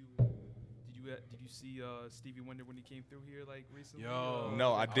 did you see Stevie Wonder when he came through here, like, recently?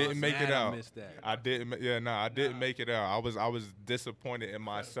 No, I didn't make it out. I missed that. I didn't. I didn't make it out. I was disappointed in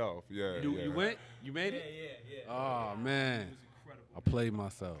myself. You went? You made it? Yeah. Oh, man. It was incredible. I played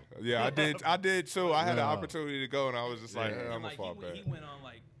myself. Yeah, I did too. I had the opportunity to go, and I was just like, And, I'm gonna like, fall back. he went on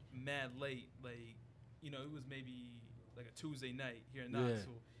like mad late, like, you know, it was maybe like a Tuesday night here in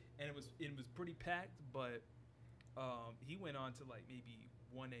Knoxville, and it was pretty packed, but he went on to like maybe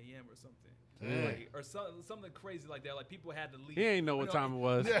 1 a.m. or something. Like, or something crazy like that. Like people had to leave. He ain't know what time it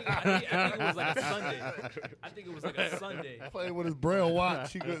was. I think it was like a Sunday. Playing with his braille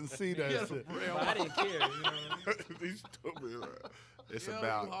watch, he couldn't see that shit. But I didn't care. You know? These stupid. It's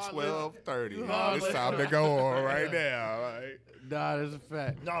about heartless. 12:30. It's time to go on right now. Right? Nah, that's a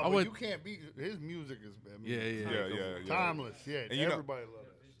fact. No, but you can't beat his music is Yeah. timeless. Yeah, And everybody loves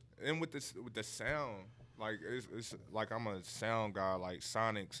it. And with the sound, like it's like I'm a sound guy, like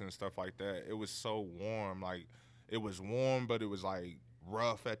Sonics and stuff like that. It was so warm, like it was warm, but it was like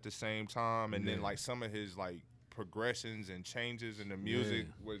rough at the same time. And then like some of his like progressions and changes in the music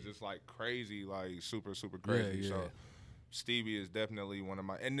was just like crazy, like super crazy. So Stevie is definitely one of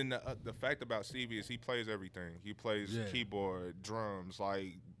my. And then the fact about Stevie is he plays everything. He plays keyboard, drums,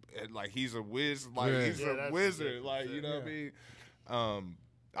 like he's a whiz, like he's a wizard, like you know what I mean.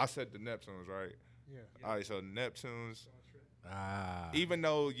 I said the Neptunes, right? Yeah. All right, so Neptunes. Even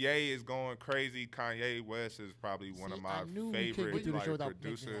though Ye is going crazy, Kanye West is probably one of my favorite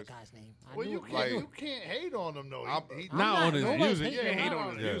producers. Well, you can't hate on him though. Not on his music. You can't hate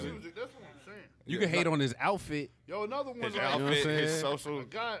on his music. That's what I'm saying. You can hate on his outfit. Yo, another one. His outfit, his social.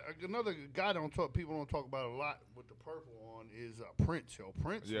 Another guy people don't talk about a lot with the purple on is Prince. Yo,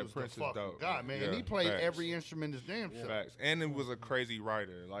 Prince was Prince the fucking dope. guy, man. And he played every instrument his damn self. Facts. And it was a crazy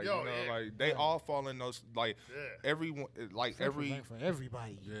writer. Like like they all fall in those everyone For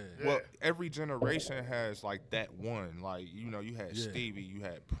everybody. Well, every generation has like that one. Like you had Stevie, you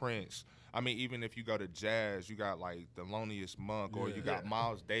had Prince. I mean, even if you go to jazz, you got like the Loneliest Monk, or you got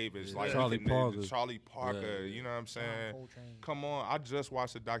Miles Davis, like Charlie Parker. You know what I'm saying? Come on, I just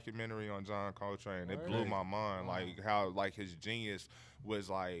watched a documentary on John Coltrane. It blew my mind, like how like his genius was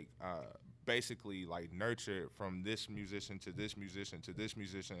like basically like nurtured from this musician to this musician to this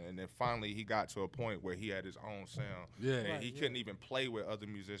musician, and then finally he got to a point where he had his own sound. And he couldn't even play with other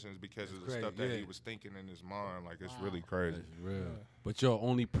musicians because of the stuff that he was thinking in his mind. Like it's really crazy. That's real. But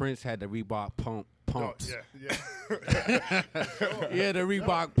only Prince had the Reebok pumps. Yeah, the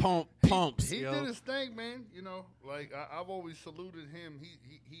Reebok pumps. He did his thing, man. You know, like I've always saluted him.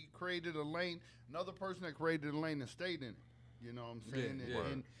 He created a lane. Another person that created a lane and stayed in it. You know what I'm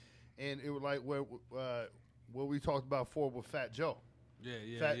saying? And it was like what we talked about before with Fat Joe.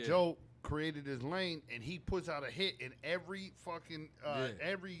 Fat Joe created his lane, and he puts out a hit in every fucking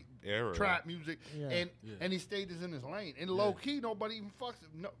every Era. trap music, and he stayed in his lane. And low key, nobody even fucks.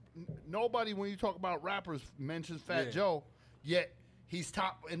 Nobody when you talk about rappers mentions Fat Joe, yet he's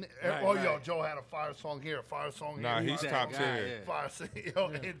top. And Joe had a fire song here, a fire song here. Nah, he's top tier.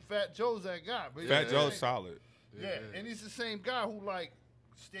 And Fat Joe's that guy. But Fat Joe's solid. Yeah, and he's the same guy who like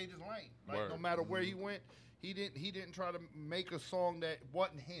stayed his lane. Like no matter where he went, he didn't try to make a song that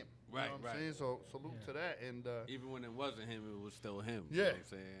wasn't him. You know what I'm saying? So salute to that. And even when it wasn't him, it was still him. Yeah. You know what I'm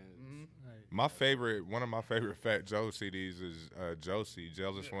saying? Mm-hmm. One of my favorite Fat Joe CDs is Josie,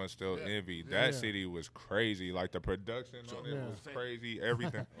 Jealous One Still Envy. That CD was crazy. Like the production on it was crazy.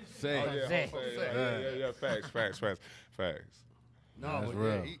 Everything. Facts. No, that's but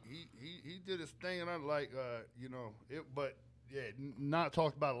real. He did his thing, and I'm like, not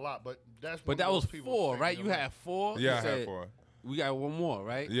talked about a lot, but that's. But that was 4, right? You had 4. Yeah, I had 4. We got one more,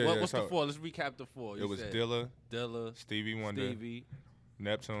 right? Yeah, what's the 4? Let's recap the 4. It was Dilla, Stevie Wonder,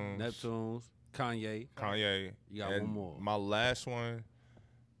 Neptunes, Kanye. You got one more. My last one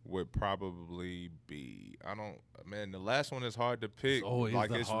would probably be the last one is hard to pick.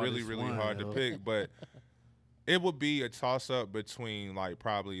 It's really, really hard to pick, but it would be a toss up between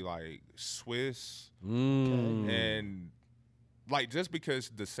probably Swiss and just because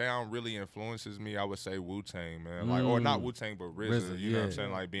the sound really influences me, I would say Wu-Tang, man. Or not Wu-Tang, but RZA. You know what I'm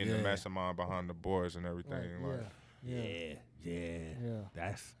saying? Being the mastermind behind the boards and everything.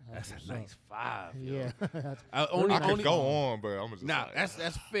 That's a nice 5. Yeah. I could go on, but I'm just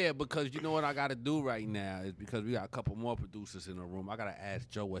that's fair because you know what I got to do right now is because we got a couple more producers in the room. I got to ask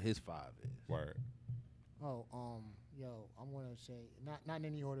Joe what his 5 is. Word. Oh, I'm gonna say not in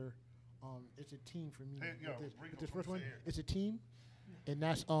any order. It's a team for me. With this first one, it's a team, and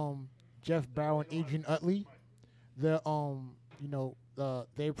that's Jeff Barrow and Adrian Utley. They're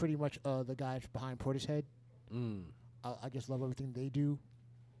they're pretty much the guys behind Portishead. I just love everything they do.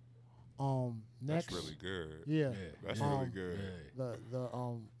 Next, that's really good. Yeah, that's really good. The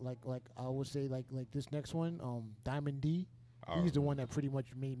like I would say like this next one, Diamond D. He's the one that pretty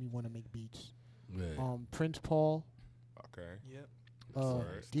much made me want to make beats. Prince Paul. Okay. Yep.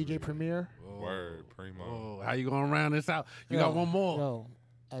 DJ Premier. Word, Primo. How you gonna round this out? You got one more. Yo,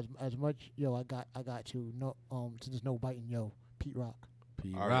 as much I got to since there's no biting. Pete Rock.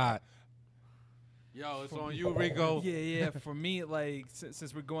 Pete Rock. Yo, it's on you, Rico. Yeah. For me,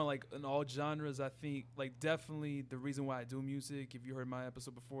 since we're going in all genres, I think definitely the reason why I do music. If you heard my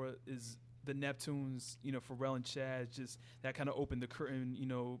episode before, is the Neptunes, Pharrell and Chad, just that kind of opened the curtain,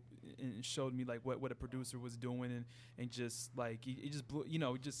 and showed me what a producer was doing, and just it just blew,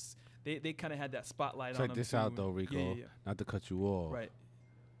 just they kind of had that spotlight on them. Check this out though, Rico. Yeah. Not to cut you off. Right.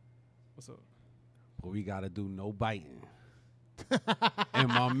 What's up? But we gotta do no biting. And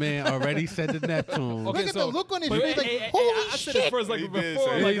my man already said the Neptunes. Look at the look on his face, holy I shit. said it first,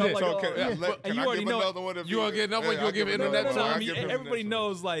 before, and you already know. Another one You want to get another one? You want to give internet No, time? everybody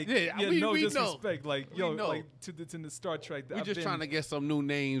knows, no we disrespect, know. to the Star Trek. We're just trying to get some new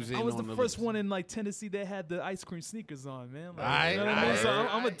names in. I was on the first one in Tennessee that had the ice cream sneakers on, man. You know what I mean? So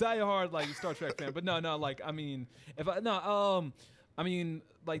I'm a diehard Star Trek fan, but no, the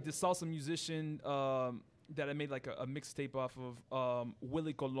salsa musician. That I made a mixtape off of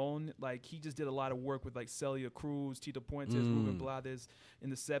Willie Colon. He just did a lot of work with Celia Cruz, Tito Puentes, Ruben Blades in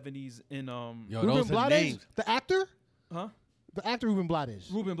the 70s. And Ruben Blades, the actor? Huh? The actor Ruben Blades.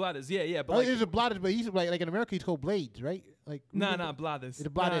 Ruben Blades, yeah. But he's a Blades, but he's like in America he's called Blades, right? Blades. It's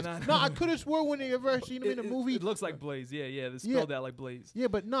Blades. No, I could have swore when they ever seen him in a movie. It looks like Blaze, yeah. They spelled out like Blaze. Yeah,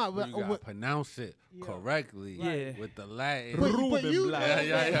 but no. You gotta pronounce it correctly. Yeah. With the Latin. But you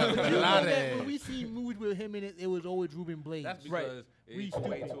Blades. when we see movies with him in it, it was always Ruben Blades. That's because it's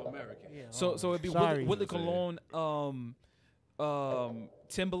way too American. Yeah. So it'd be Willie Colon,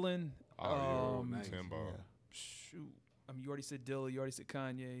 Timbaland. Nice. Timbo. Shoot. You already said Dilla. You already said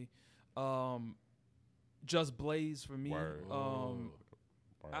Kanye. Just Blaze for me. Word.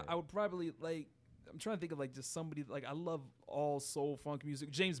 I would probably I'm trying to think of just somebody I love all soul funk music.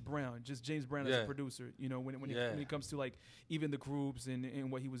 James Brown as a producer. When it comes to even the groups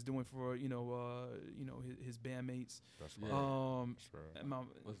and what he was doing for his bandmates. That's right.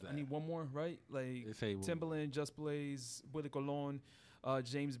 I need one more, right? Timbaland, Just Blaze, Willie Colon,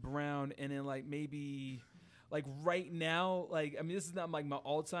 James Brown, and then maybe. Right now, this is not my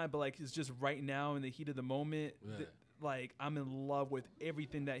all time, but it's just right now in the heat of the moment. I'm in love with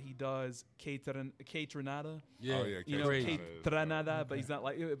everything that he does. K Tronada. Yeah. Oh, yeah. K Tronada, but he's not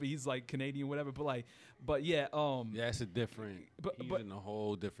but he's Canadian, whatever. But yeah. Yeah, it's a different. He's in a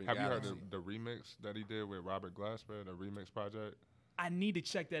whole different. Have you heard the remix that he did with Robert Glasper, the remix project? I need to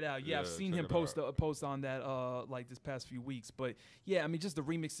check that out. Yeah, I've seen check him it post out. a post on that like this past few weeks. But yeah, I mean, just the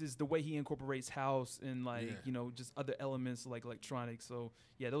remixes, the way he incorporates house and like just other elements like electronic. So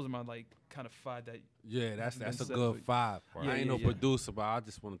yeah, those are my like kind of 5 that. Yeah, that's been a said, good but- 5. Yeah, I ain't yeah, no yeah. producer, but I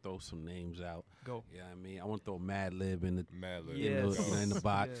just want to throw some names out. Go. Yeah, I mean, I want to throw Mad Lib in the Mad Lib. Yes. in the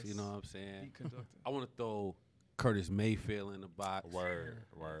box. Yes. You know what I'm saying? Beat conductor. I want to throw Curtis Mayfield in the box. Word.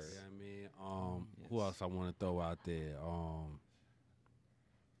 You know what I mean? Who else I want to throw out there?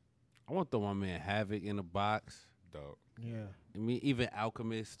 I want to throw my man Havoc in the box. Dope. Yeah. I mean, even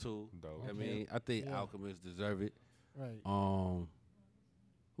Alchemist too. Dope. I mean, I think Yeah. Alchemist deserve it. Right.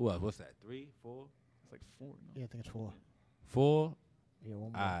 Who else? What's that? 3, 4, It's like 4. No? Yeah, I think it's 4. 4? Yeah, one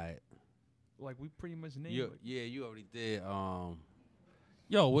All more. right. Like we pretty much named. You, like, yeah, you already did.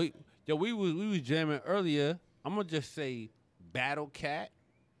 We was jamming earlier. I'm gonna just say Battle Cat,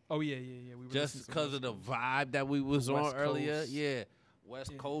 oh yeah. We were just listening to because of the West Coast. vibe that we was on West earlier. Coast. Yeah,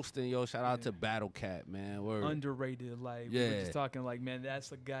 West Yeah. Coast and shout out Yeah. to Battle Cat, man. Word. Underrated, like we were Yeah. just talking, like man,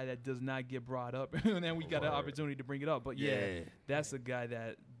 that's a guy that does not get brought up, and then we got an Word. opportunity to bring it up. But yeah, Yeah. that's a guy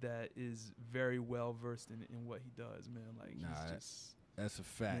that is very well versed in what he does, man. Like Nah, he's just That's a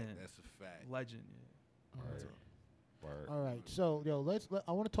fact. Man. That's a fact. legend. Yeah. Word. All right. So,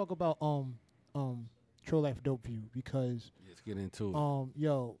 I want to talk about True Life Dope View because Let's get into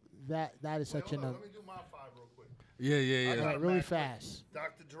it. that is such Hold an on, let me do my 5 real quick. Yeah. I got right, a really back quick. fast.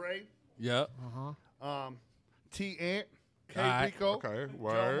 Dr. Dre, Yep. tAnt, K Alright. Rico, Okay.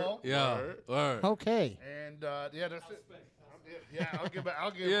 Word. Jomo, Yeah. Word. Okay. and that's it. Yeah,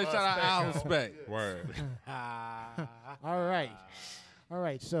 I'll give. Yeah, shout out Al Spec. Respect. Word. All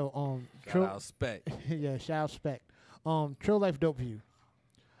right. So Shout True, out Spec. yeah, shout out Spec. True Life Dope View.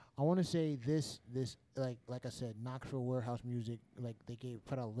 I want to say this like I said, Knoxville Warehouse Music, like they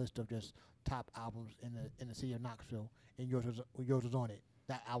put out a list of just top albums in the city of Knoxville, and yours was on it.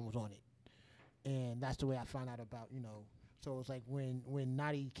 That album was on it, and that's the way I found out about So it's like when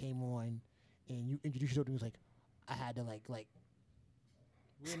Nadi came on, and you introduced yourself to me, it was like I had to like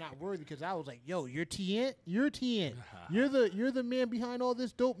we're not worthy because I was like, yo, you're tAnt, you're the man behind all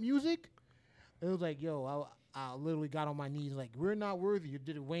this dope music. It was like, yo, I literally got on my knees like, we're not worthy. You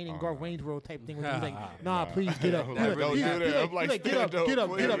did a Wayne and Garth Wayne's World type thing. Where he was like, nah, please get up. Like, don't do that. I'm like, get up, stand get up,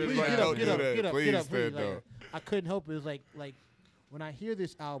 up, get up, please. please, Like, get don't up, do get up, that. get up, Please get up, please. stand Like, up. I couldn't help it. It was like when I hear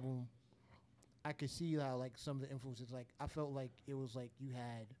this album, I could see how like some of the influences. Like I felt like it was like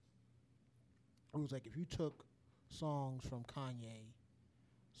if you took songs from Kanye,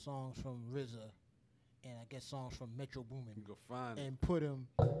 songs from RZA, and I guess songs from Metro Boomin, You go find it. and put them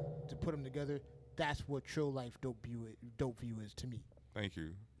together. That's what True Life Dope View is to me. Thank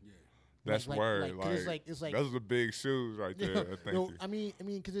you. Yeah. That's Like- word. like, 'cause it's like those are big shoes right there. Thank you. I mean,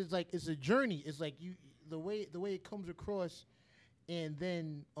 because it's a journey. It's like the way it comes across, and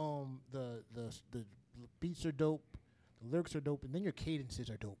then the beats are dope, the lyrics are dope, and then your cadences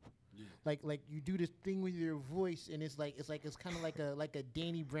are dope. Yeah. Like you do this thing with your voice, and it's kind of like a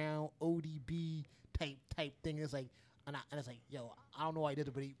Danny Brown ODB type thing. It's like and it's like, yo, I don't know why I did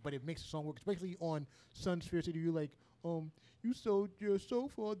it, but it makes the song work, especially on Sun Sphere City. You're like, you sold your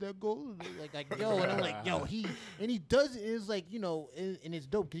sofa on that gold, like yo, and I'm like, yo, he does it. It's like, and it's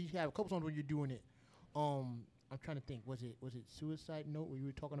dope because you have a couple songs where you're doing it. I'm trying to think, was it Suicide Note where you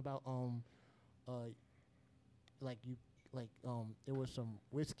were talking about there was some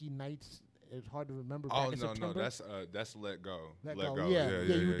whiskey nights. It's hard to remember. Back Oh in no, September. that's Let Go. Let go. Yeah,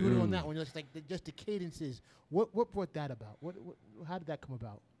 you were doing it on that one. Just like just the cadences. What brought that about? What how did that come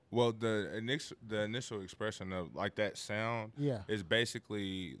about? Well, the initial expression of like that sound Yeah. is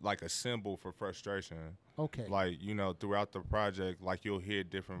basically like a symbol for frustration. Okay. Like, throughout the project, like you'll hear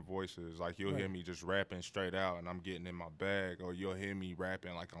different voices. Like you'll hear Right. me just rapping straight out and I'm getting in my bag, or you'll hear me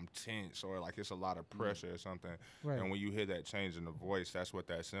rapping like I'm tense, or like it's a lot of pressure or something. Right. And when you hear that change in the voice, that's what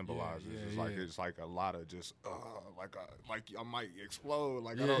that symbolizes. It's like a lot of just like I might explode.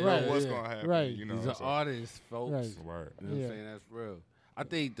 Like I don't Right, know what's yeah. gonna happen. Right. He's an so- artist, folks. Right. Word. You know what Yeah. I'm saying? That's real. I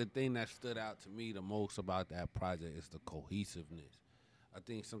think the thing that stood out to me the most about that project is the cohesiveness. I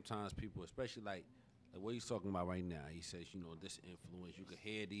think sometimes people, especially like what he's talking about right now, he says, this influence. You could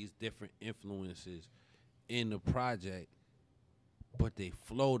hear these different influences in the project, but they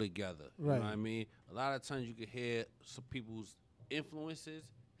flow together. You Right. know what I mean? A lot of times you could hear some people's influences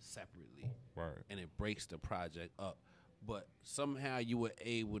separately, Word. and it breaks the project up. But somehow you were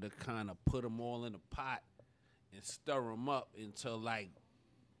able to kind of put them all in a pot and stir them up into like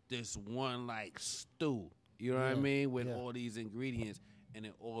this one like stew. You know what I Yeah, mean? With yeah. all these ingredients, and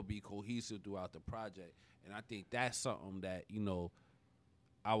it all be cohesive throughout the project. And I think that's something that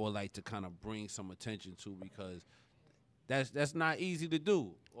I would like to kind of bring some attention to, because that's not easy to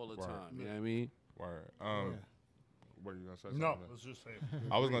do all the Right. time. You know what I mean? Word. What are you gonna say? No, something? let's just say.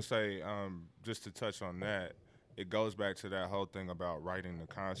 I was gonna say, just to touch on that, it goes back to that whole thing about writing the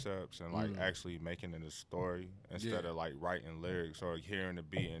concepts and like actually making it a story instead of like writing lyrics or hearing the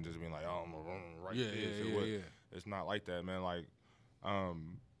beat and just being like, oh, I'm gonna write this. It's not like that, man. Like,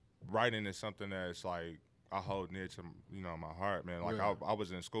 writing is something that's like I hold near to my heart, man. Like I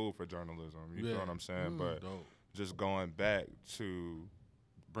was in school for journalism. You feel what I'm saying? But just going back to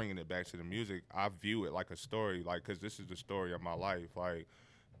bringing it back to the music, I view it like a story, like, because this is the story of my life. Like,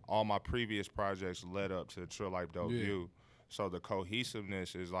 all my previous projects led up to Trill Life Dope View. So the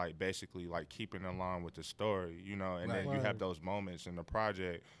cohesiveness is, like, basically, like, keeping in line with the story, and then you have those moments in the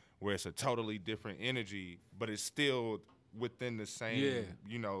project where it's a totally different energy, but it's still within the same,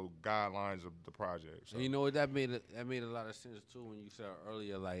 guidelines of the project. So. And you know what, that made a lot of sense, too, when you said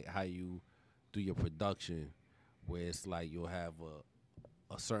earlier, like, how you do your production, where it's like you'll have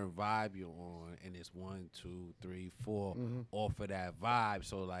a certain vibe you're on, and it's 1, 2, 3, 4 off of that vibe.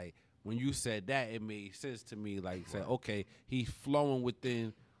 So like when you said that, it made sense to me. Like say, okay, he's flowing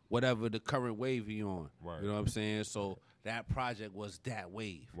within whatever the current wave he on. Right. You know what I'm saying? So that project was that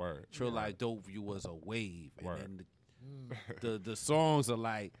wave. Right. Trill Life Dope View was a wave, and Right. then the songs are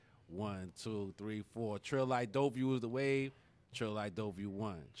like 1, 2, 3, 4. Trill Life Dope View was the wave. Trill Life Dope View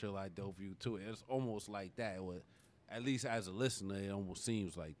 1. Trill Life Dope View 2. It's almost like that. It was. At least as a listener, it almost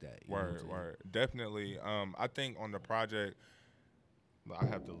seems like that. Word. Definitely. I think on the project, I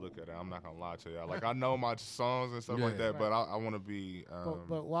have to look at it. I'm not going to lie to y'all. Like, I know my songs and stuff like that, but I want to be...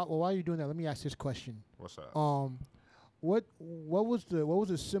 but while you're doing that, let me ask this question. What's up? What was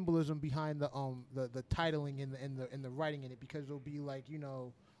the symbolism behind the titling in the writing in it? Because it'll be like,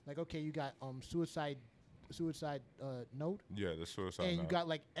 okay, you got suicide note. Yeah, the suicide and note. you got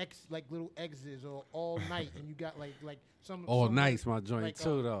like little X's or all night, and you got like some all some, night's my joint like,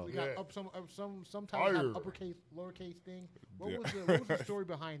 too though. We got some type of uppercase, lowercase thing. What was the story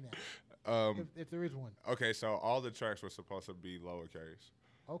behind that? If there is one. Okay, so all the tracks were supposed to be lowercase.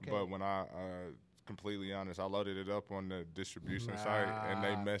 Okay. But when I completely honest, I loaded it up on the distribution site and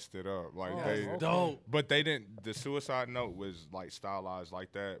they messed it up. Like dope. But they didn't. The suicide note was like stylized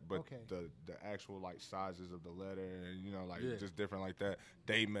like that, but the actual like sizes of the letter and just different like that,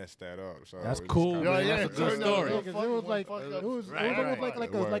 they messed that up. So that's cool. Man. That's a good story. It was like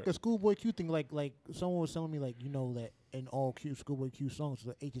like a Schoolboy Q thing. Like someone was telling me that in all Schoolboy Q songs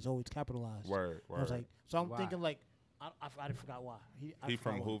the H is always capitalized. Word. I was like, so I'm thinking like. I forgot why. He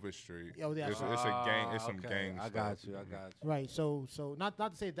from Hoover Street. Oh, yeah. It's a gang. It's some gang I stuff. got you. Right. So not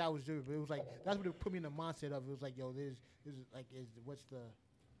to say that was true, but it was like that's what it put me in the mindset of. It was like, yo, what's the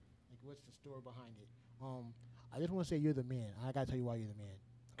story behind it? I just want to say you're the man. I gotta tell you why you're the man.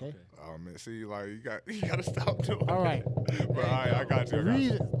 Okay. Oh man, see, like you gotta stop doing. All right. But I got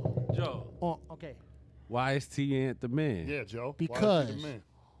you. Joe. Okay. Why is tAnt the man? Yeah, Joe. Because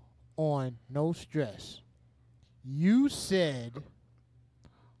on No Stress, you said,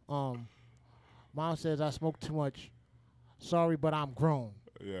 Mom says I smoke too much. Sorry, but I'm grown.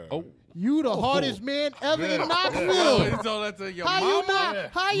 Yeah. Oh. You the hardest man ever in Oh, Knoxville. you told that to your How mama? you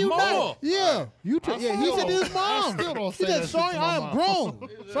not? How you not? Yeah. He said to his mom. He said, sorry, I am grown.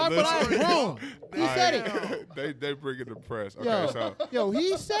 Sorry, but I am grown. He said it. They bring it to press. Okay, Yo,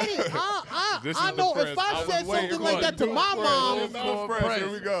 he said it. I know if I said something like that to my mom.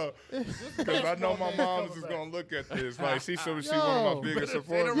 Here we go. Because I know my mom is going to look at this. Like, she's one of my biggest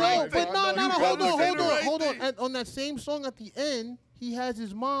supporters. Yo, but no, hold on. And on that same song at the end, he has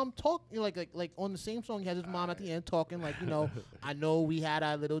his mom talk like on the same song. He has his mom at the end talking like, I know we had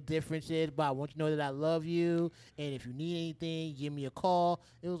our little differences, but I want you to know that I love you. And if you need anything, give me a call.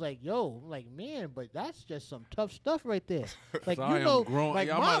 It was like, yo, like man, but that's just some tough stuff right there. Like Sorry, I'm grown. like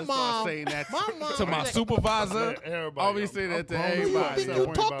my mom, saying that to my supervisor. Always say that to everybody. Who you think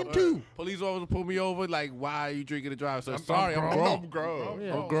you talking to? Police officer pull me over. Like, why are you drinking and driving? So sorry, I'm grown. I'm grown.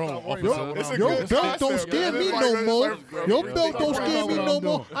 Yeah. I'm grown, officer. Your belt don't scare me no more. Your belt don't scare me no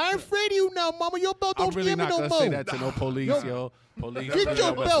more. I ain't afraid of you now, mama. Your belt don't scare me no more. I'm really not gonna say that to no police, yo. Police. Get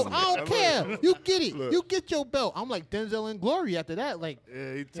your belt. I don't care. You get it. You get your belt. I'm like Denzel in Glory after that. Like,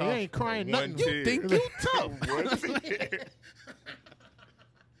 he you ain't crying nothing. You think you tough?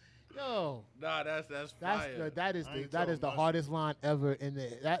 Yo. Nah, that's fire. That is the hardest line ever in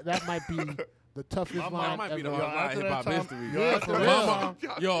there. That might be the toughest line That might be the ever. hardest line in hip hop history. Yeah, for real. Mama,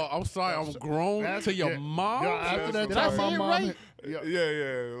 yo, I'm sorry, I'm grown to your mom. After that Did I time, say my it mom. right?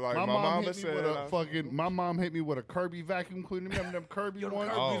 Yeah. Like my mom hit me said, with a fucking. My mom hit me with a Kirby vacuum cleaner. Remember them Kirby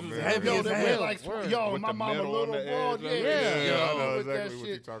ones? Oh, man. Heavy Yo, as they hell. weigh like With my the mom a metal little on the broad. edge Yeah, of it. yeah. I know With that exactly what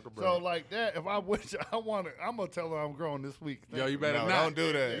you shit. talking about. So like that, if I wish I want to, I'm gonna tell her I'm growing this week. Yo, you better No, not. don't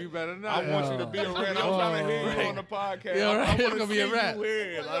do that. You better not. I want you to be a rent. I'm trying to hear you on the podcast. Yeah, right. I It's want gonna to be see a wrap. you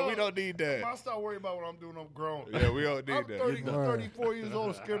here. Like, we don't need I that. start worrying about what I'm doing. I'm grown. Yeah, we don't need I'm that. 34 years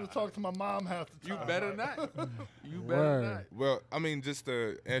old, scared to talk to my mom half the You time. better not. You better Word. not. Well, I mean, just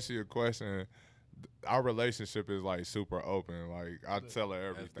to answer your question, our relationship is like super open. Like I tell her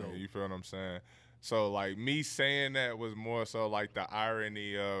everything. dope. You feel what I'm saying? So like me saying that was more so like the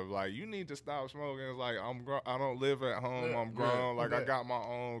irony of like you need to stop smoking. It's like I don't live at home. I'm grown. Like I got my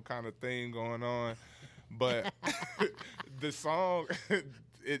own kind of thing going on. But the song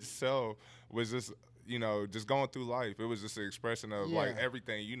itself was just just going through life. It was just an expression of like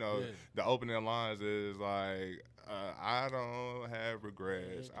everything. The opening lines is like, I don't have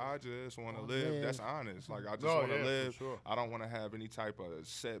regrets. I just want to live. That's honest. Like I just want to live. Sure. I don't want to have any type of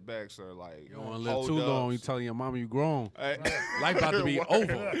setbacks or like. You don't want to live too long. You telling your mama you grown. Life about to be Word.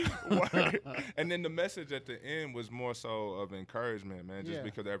 over. Word. And then the message at the end was more so of encouragement, man. Just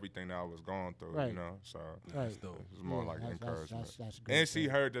because of everything that I was going through, Right. So Right. it was more like encouragement. That's good. And she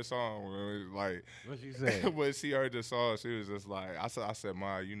heard the song when it was like. What she said? When she heard the song, she was just like, I said,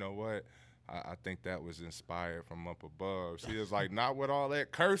 Ma, you know what? I think that was inspired from up above. She was like, not with all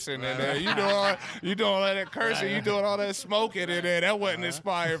that cursing in there. You doing all that cursing. You doing all that smoking in there. That wasn't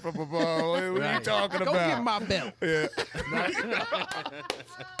inspired from above. What are you talking Go about? get my belt. Yeah.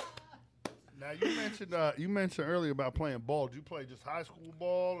 Now you mentioned earlier about playing ball. Did you play just high school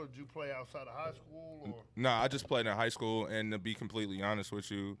ball, or did you play outside of high school? Or? No, I just played in high school, and to be completely honest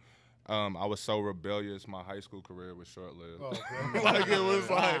with you, I was so rebellious. My high school career was short-lived. Oh, okay. Like it was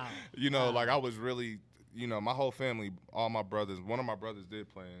like, like I was really, my whole family, all my brothers. One of my brothers did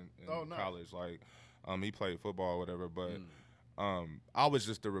play in nice. college. Like, he played football or whatever. But I was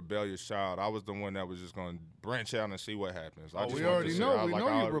just a rebellious child. I was the one that was just going to branch out and see what happens. I just we wanted already to know. see- We like, know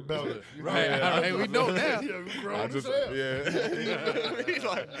I- you're rebellious. Right. We know now. Yeah, we grown I as just,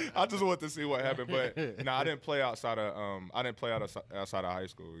 hell. I just want to see what happened, but no, I didn't play outside of outside of high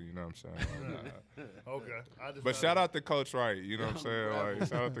school. You know what I'm saying? Okay. But shout out to Coach Wright. You know what I'm saying? Like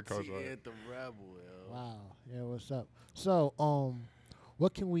shout out to Coach Wright. The rebel, yo. Wow. Yeah, what's up? So,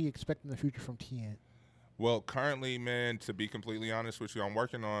 what can we expect in the future from tAnt? Well, currently, man, to be completely honest with you, I'm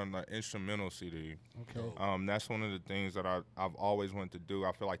working on an instrumental CD. Okay. That's one of the things that I've always wanted to do.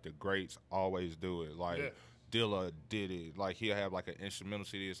 I feel like the greats always do it. Like Dilla did it. Like he'll have like an instrumental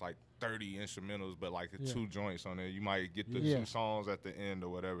CD. It's like 30 instrumentals, but like 2 joints on there. You might get the 2 songs at the end or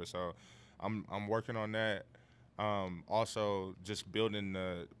whatever. So I'm working on that. Also, just building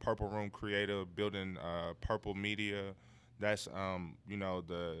the Purple Room Creative, building Purple Media. That's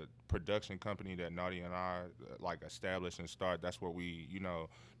the production company that Naughty and I like establish and start. That's where we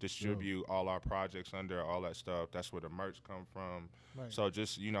distribute all our projects under, all that stuff. That's where the merch come from. Right. So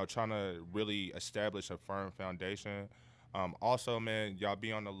just trying to really establish a firm foundation. Also, man, y'all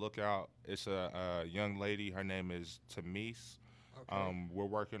be on the lookout. It's a young lady. Her name is Tamise. Okay. We're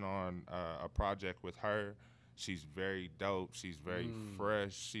working on a project with her. She's very dope. She's very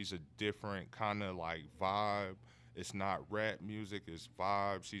fresh. She's a different kind of like vibe. It's not rap music, it's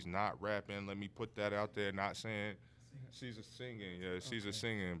vibe. She's not rapping. Let me put that out there. Not saying she's a singing. Yeah, she's a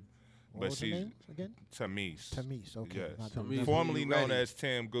singing. What But was her she's name again? Tamise. Tamise. Okay. Yes. Not Tamise. Formerly You known ready? as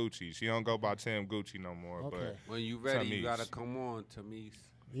Tim Gucci. She don't go by Tim Gucci no more. Okay. But When you ready, you Tamise. gotta come on, Tamise.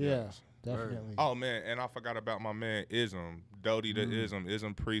 Yeah, definitely. oh man, and I forgot about my man Ism, Dodie the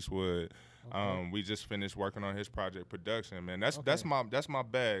Ism Priestwood. Okay. We just finished working on his project production. Man, that's my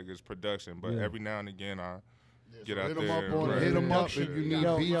bag is production. But every now and again I get out hit there. him up and on rap. hit him up if you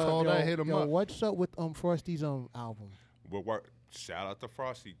need beats, all that. Hit him up. What's up with Frosty's album? We'll work. Shout out to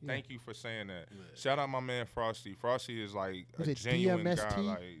Frosty. Thank you for saying that. Shout out my man Frosty. Frosty is like Was a it genuine DMST? guy.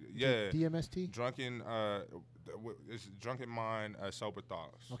 Like DMST? drunken. It's drunken mind, sober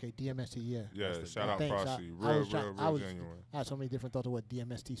thoughts. Okay, DMST. Yeah. Yeah, shout out Thanks. Frosty. I Real was genuine. I had so many different thoughts of what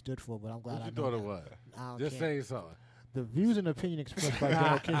DMST stood for, but I'm glad What I you know thought that. it was? I don't Just care. say something. The views and opinion expressed by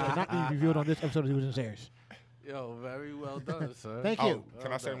General King cannot be revealed on this episode of Who's in Serious. Yo, very well done, sir. Thank Oh, you.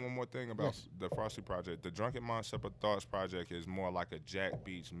 can I say one more thing about Yes. the Frosty project? The Drunken Mind Supper Thoughts project is more like a Jack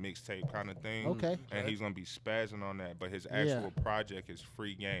Beats mixtape kind of thing. Okay. And he's gonna be spazzing on that, but his actual project is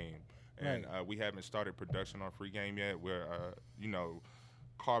Free Game, and we haven't started production on Free Game yet. We're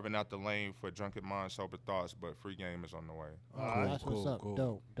carving out the lane for Drunken Mind Sober Thoughts, but Free Game is on the way. That's what's up.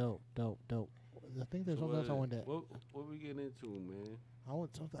 cool. Dope. I think there's something else I wanted to. What we getting into, man? I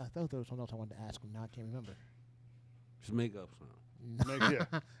thought there was something else I wanted to ask him. Now I can't remember. Just make up something.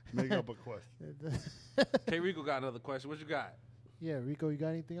 Make up a question. K Rico got another question. What you got? Yeah, Rico, you got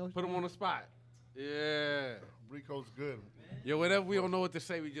anything else? Put him on the spot. Yeah. Rico's good. Yo, whenever we don't know what to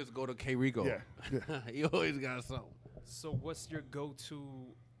say, we just go to K Rico. Yeah. He always got something. So, what's your go-to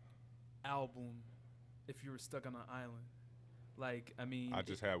album if you were stuck on an island? Like, I mean, I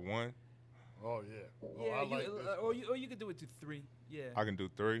just had one. Oh yeah. Oh, yeah, I like this. or you could do it to 3. Yeah. I can do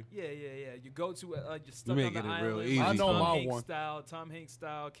 3. Yeah. You go to you're stuck You on the making it island. real easy. I know Tom my Hanks one. style, Tom Hanks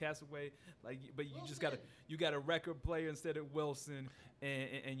style, Castaway. Like, but you just got a record player instead of Wilson,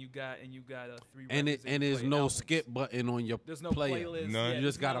 and you got 3. And records that you there's play no albums. skip button on your There's no player. playlist. None. Yeah, You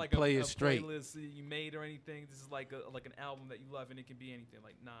there's just not gotta like play a it straight. Playlist you made or anything. This is like an album that you love, and it can be anything,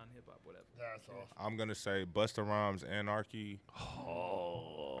 like non-hip hop, whatever. That's awesome. I'm gonna say Busta Rhymes, Anarchy.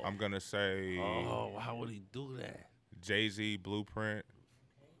 Oh. I'm gonna say Oh, how would he do that? Jay-Z, Blueprint.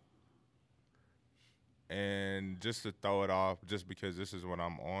 And just to throw it off, just because this is what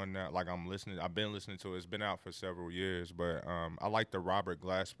I'm on now, like I've been listening to it. It's been out for several years, but I like the Robert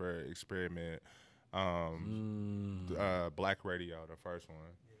Glasper Experiment, Black Radio, the first one.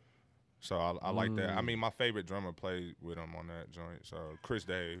 So I like that. I mean, my favorite drummer played with him on that joint, so Chris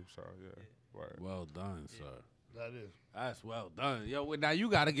Dave. So yeah, word. Well done, sir. That is. That's well done. Yo, now you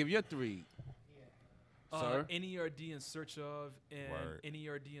got to give your 3. Sir? NERD in search of, and Word.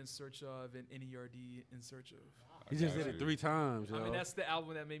 NERD in search of, and NERD in search of. He just did got it you. 3 times, yo. I mean, that's the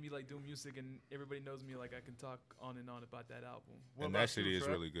album that made me like do music, and everybody knows me. Like I can talk on and on about that album. What And about that shit you, is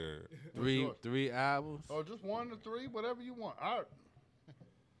Trey? really good. Three albums. Oh, just 1 to 3, whatever you want.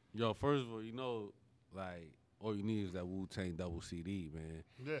 Yo, first of all, like all you need is that Wu-Tang double CD, man.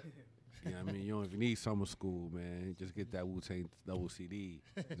 Yeah. You know what I mean? You don't even need summer school, man. Just get that Wu-Tang double CD.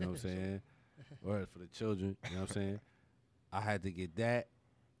 You know what I'm saying? Or for the children. You know what I'm saying? I had to get that.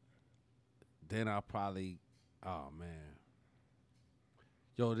 Then I'll probably, oh man.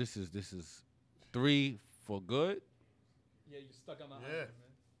 Yo, this is 3 for good. Yeah, you're stuck on the Yeah. island,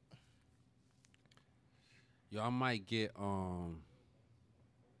 man. Yo, I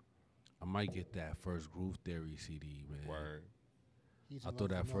might get that first Groove Theory CD, man. Word. He's I in thought love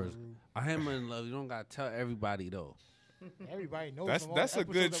that with first. Maru. I am in love. You don't gotta tell everybody though. Everybody knows. That's from all that's a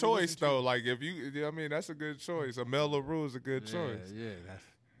episodes good that we choice listen to. though. Like if you I mean that's a good choice. Amel LaRue is a good choice. Yeah, that's.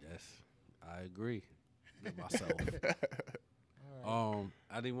 I agree with myself. All right.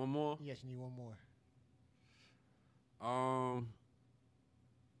 I need one more. Yes, you need one more.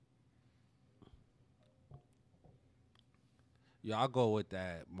 Yeah, I'll go with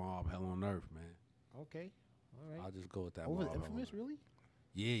that Mob Hell on Earth, man. Okay. All right. I'll just go with that. Over Mob the Hell on Infamous, Earth. really?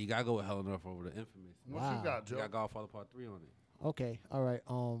 Yeah, you gotta go with Hell on Earth over the Infamous. What Wow. you got, You Joe? got Godfather Part 3 on it. Okay. All right.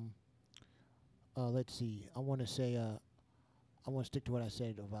 Let's see. I want to say. I want to stick to what I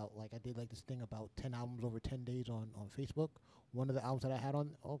said about I did this thing about 10 albums over 10 days on Facebook. One of the albums that I had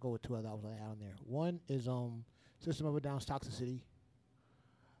on, I'll go with 2 other albums that I had on there. One is System of a Down's Toxicity.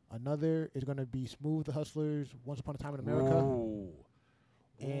 Another is gonna be Smooth the Hustlers, Once Upon a Time in America. Whoa.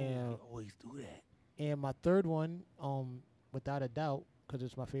 And- you always do that. And my third one, without a doubt, because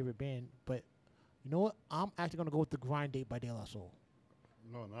it's my favorite band. But you know what? I'm actually gonna go with The Grind Date by De La Soul.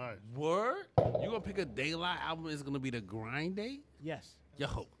 No, nice. Word? You gonna pick a Daylight album? It's gonna be the Grind Date? Yes.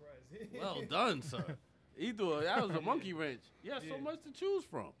 Yo, well done, sir. That was a monkey wrench. You have so much to choose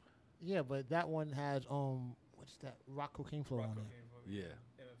from. Yeah, but that one has what's that? Rock Cocaine Flow on it. Yeah.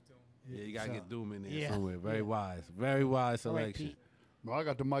 MF Doom. Yeah, you gotta So, get Doom in there yeah, somewhere. Very yeah. wise. Very wise All right, selection. Pete. No, I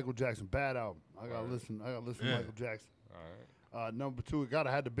got the Michael Jackson Bad album. I gotta listen to Michael Jackson. All right. Number 2, gotta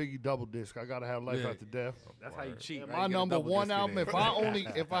have the Biggie double disc. I gotta have Life Yeah. After Death. That's how you cheat. And right? my You get a number double 1 disc in album, there.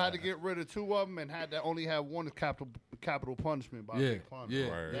 if I had to get rid of 2 of them and had to only have one, is Capital Punishment by Yeah, Big Pun. yeah.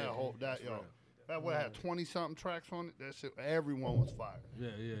 Word. That would have 20 something tracks on it. That shit, everyone was fire.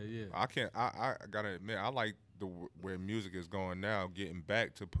 Yeah. I gotta admit I like where music is going now, getting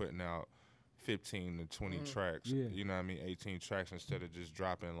back to putting out 15 to 20 tracks. Yeah. You know what I mean? 18 tracks instead of just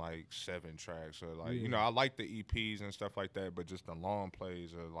dropping like 7 tracks or like Yeah. you know, I like the EPs and stuff like that, but just the long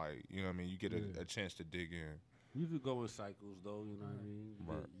plays are like, you know what I mean, you get Yeah. a chance to dig in. You could go in cycles though, you know what I mean?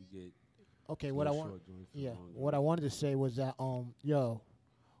 Right. You get Okay, what I little want. short joints, Yeah, long what I joints. wanted to say was that when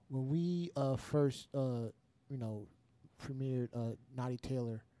we first premiered Naughty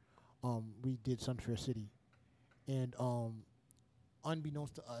Taylor, we did Sunfair City, and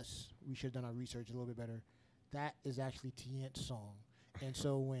unbeknownst to us, we should have done our research a little bit better. That is actually tAnt's song, and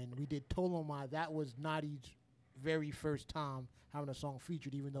so when we did Tolomai, that was Naughty's very first time having a song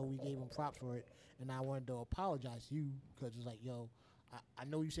featured, even though we gave him props for it. And I wanted to apologize to you because it's like, yo, I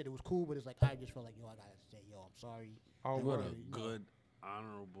know you said it was cool, but it's like I just felt like, yo, I gotta say, yo, I'm sorry. Oh, That What was, a good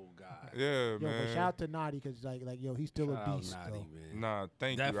honorable guy. Yeah, Yo, man. but shout out to Naughty because yo, he's still Shout a out beast. Naughty, Though. man. Nah,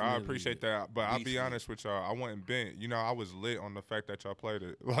 thank you. I Definitely appreciate that. But I'll be beastly. honest with y'all. I wasn't bent. You know, I was lit on the fact that y'all played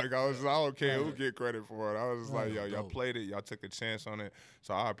it. Like, I don't care who get credit for it. I was just like, yo, y'all played it. Y'all took a chance on it.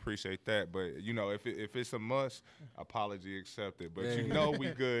 So I appreciate that. But, you know, if it's a must, apology accepted. But you know we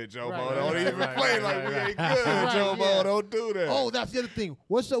good, Joe Mo. Don't even play like we ain't good, Joe Mo. Don't do that. Oh, that's the other thing.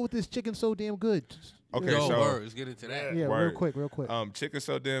 What's up with this chicken so damn good? Okay, Yo, so word, let's get into that. Yeah, Word. real quick. Chicken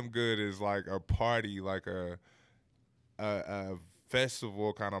So Damn Good is like a party, like a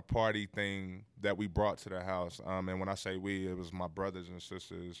festival kind of party thing that we brought to the house. And when I say we, it was my brothers and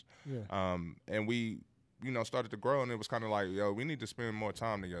sisters. Yeah. And we, you know, started to grow, and it was kind of like, yo, we need to spend more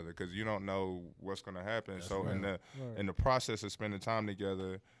time together because you don't know what's gonna happen. That's so right. in the process of spending time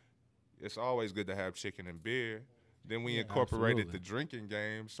together, it's always good to have chicken and beer. Then we incorporated absolutely. the drinking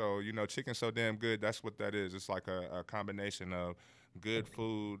game. So, you know, Chicken So Damn Good, that's what that is. It's like a combination of good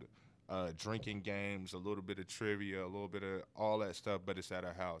food, drinking games, a little bit of trivia, a little bit of all that stuff, but it's at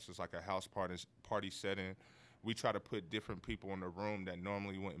a house. It's like a house party setting. We try to put different people in the room that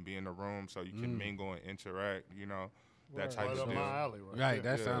normally wouldn't be in the room so you can mingle and interact, you know, that type Right of up deal. my alley, Right,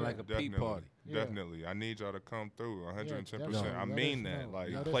 that Yeah, sounds like a pee definitely, party. Definitely. I need y'all to come through 110%. definitely. I Let mean us that. know. Like,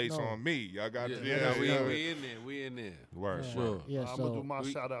 Let us plates know. on me. Y'all got to, We in there. Word. Yeah. Sure. Yeah, I'm so gonna do my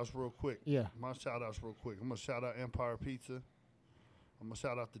shout outs real quick. Yeah. My shout outs real quick. I'm gonna shout out Empire Pizza. I'm gonna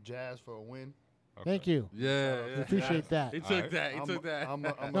shout out the Jazz for a win. thank you. Yeah, We appreciate that. He took Alright. that. He took that. I'm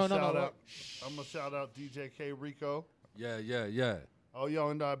No, gonna no, shout no. out. I'm gonna shout out DJ K Rico. Yeah. Oh, yo,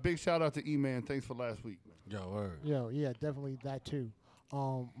 and big shout out to E-Man. Thanks for last week, man. Yo, word. Yo, yeah, definitely that too.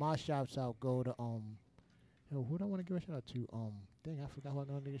 My shouts out go to yo, who do I want to give a shout out to? Dang, I forgot who I'm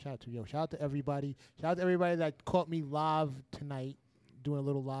gonna give a shout out to. Yo, shout out to everybody. Shout out to everybody that caught me live tonight, doing a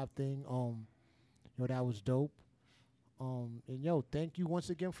little live thing. Yo, that was dope. And yo, thank you once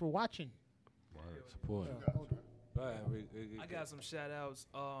again for watching. Support. Go ahead, I got some shout outs.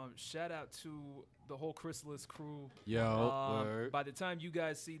 Shout out to the whole Chrysalis crew. Yo, word. By the time you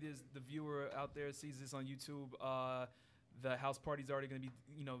guys see this, the viewer out there sees this on YouTube, the house party's already going to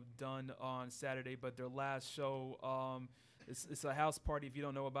be, done on Saturday. But their last show, it's a house party. If you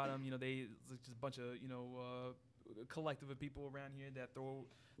don't know about them, it's just a bunch of, collective of people around here that throw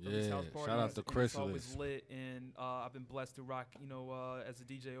these house parties. Shout out to and Chrysalis. It's always lit, and I've been blessed to rock, as a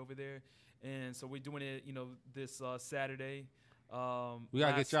DJ over there. And so we're doing it, this Saturday. We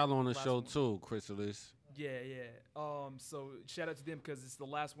gotta get y'all on the show too, Chrysalis. Yeah. So shout out to them because it's the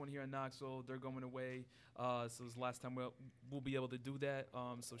last one here in Knoxville. They're going away. So it's the last time we'll be able to do that.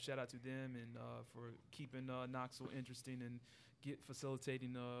 So shout out to them and for keeping Knoxville interesting and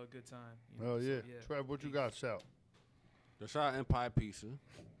facilitating a good time. Oh, yeah. So, Trev, what you got, shout? Shout out Empire Pizza. Yep.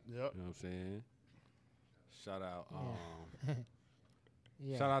 You know what I'm saying? Shout out.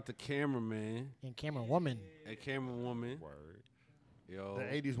 Yeah. Shout out to cameraman And camera woman. and camerawoman. Word. Yo. The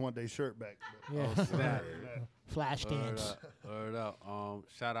 80s want their shirt back. Yeah. Snap. Flash Word dance. up. Word up.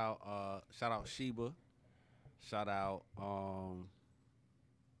 Shout out Sheba. Shout out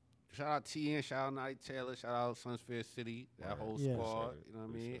tAnt, shout out Night Taylor, shout out Sunsphere City, that whole Yeah. squad, you know what I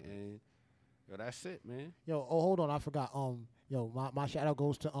mean? And yo, that's it, man. Yo, hold on, I forgot. My shout out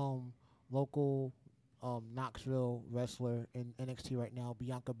goes to local Knoxville wrestler in NXT right now,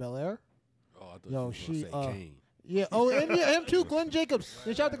 Bianca Belair. Oh, I thought Yo, you was she, gonna say Kane. Yeah. Oh, and yeah, him too, Glenn Jacobs.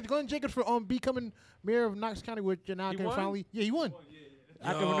 And shout out to Glenn Jacobs for becoming mayor of Knox County, which now He can won? finally. Yeah, he won.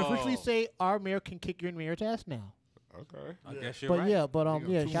 I can Yo. officially say our mayor can kick your mayor's ass now. Okay. I guess you're But right.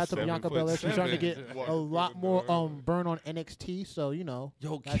 yeah, shout out to 7'7". Bianca Belair. She's starting to get Walk a lot more through burn on NXT. So Yo,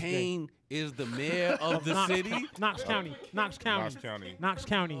 that's Kane is the mayor of the city. Knox County. Knox County. Knox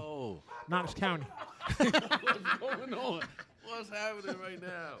County. Oh, Knox County. what's going on? What's happening right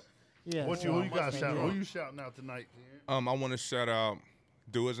now? Yeah. Who you got shouting? Who you shouting out tonight? I want to shout out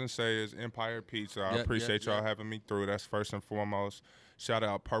Doers and Sayers, Empire Pizza. I appreciate y'all having me through. That's first and foremost. Shout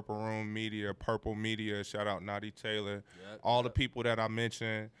out Purple Room Media, Purple Media. Shout out Naughty Taylor. All the people that I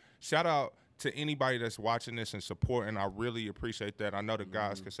mentioned. Shout out to anybody that's watching this and supporting. I really appreciate that. I know the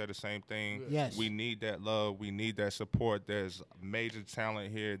guys can say the same thing. Yes. We need that love. We need that support. There's major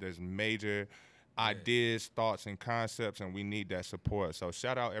talent here. There's major ideas, thoughts, and concepts, and we need that support. So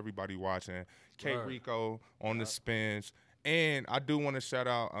shout out everybody watching. K Rico on the spins. And I do want to shout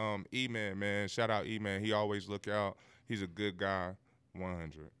out E-Man, man. Shout out E-Man. He always look out. He's a good guy.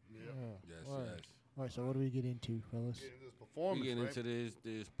 100. Yes. All right, so what do we get into, fellas? This performance, We get right? into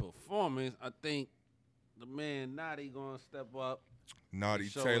this performance. I think the man Naughty gonna step up. Naughty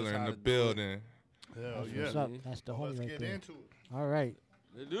Show us Taylor in how the to do building. Hell That's yeah. what's up. That's the Let's homie right get there. into it. All right.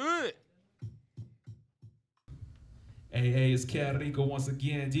 Let's do it. Hey, it's Cat Rico once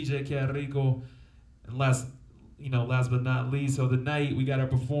again, DJ Cat Rico. And last but not least, so tonight we got our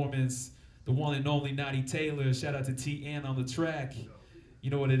performance, the one and only Naughty Taylor. Shout out to tAnt on the track. You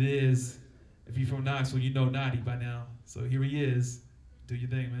know what it is. If you're from Knoxville, you know Naughty by now. So here he is. Do your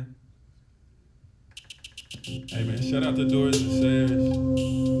thing, man. Hey, man, shout out to Doors and Sayers.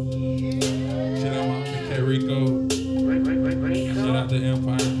 Shout out my homie Cat Rico. Shout out to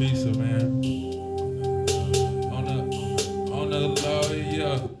Empire Pizza, man. On the low,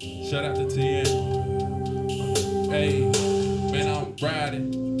 yeah. Shout out to tAnt. Hey, man, I'm riding.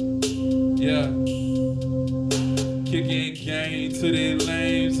 Yeah. Kicking game to the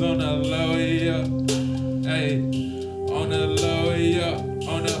lanes on the low, yeah. Hey, on the low, yeah.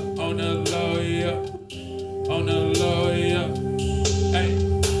 On the low, yeah. On the low, yeah. Hey,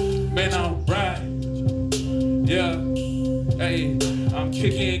 man, I'm riding. Yeah. Hey, I'm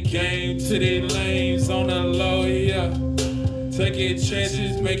kicking game to the lanes on the low, yeah. Taking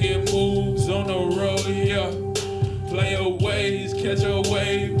chances, making moves on the road, yeah. Play a waves, catch a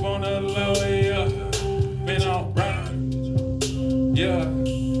wave on the low, yeah. Man, I'm riding. Yeah.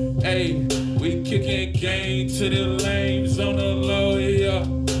 Hey, we kicking game to the lanes on the low, yeah.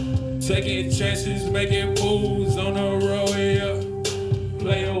 Taking chances, making moves on the road, yeah.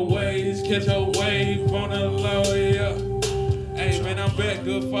 Play a waves, catch a wave on the low, yeah. Hey, man, I'm back,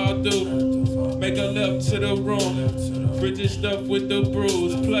 good fall through. Make a left to the room. British stuff with the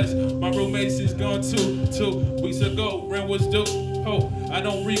bruise. Plus, my roommates is gone too. 2 weeks ago, rent was due. Oh, I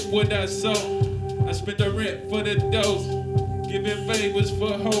don't reap what I sow. I spent the rent for the dose. Giving favors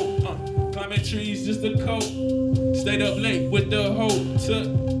for hope. Climbing trees just to cope. Stayed up late with the hope to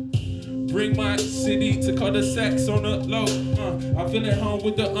bring my city to cul-de-sacs on the low. I feel at home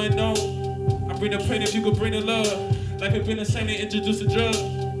with the unknown. I bring the pain if you could bring the love. Life had been the same, they introduced a drug.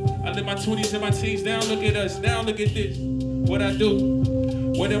 I live my 20s and my teens down, look at us, now look at this. What I do,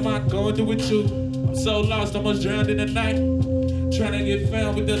 what am I going through with you? I'm so lost, almost drowned in the night. Trying to get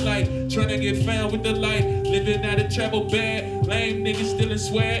found with the light, trying to get found with the light. Living out of travel bad, lame niggas stealing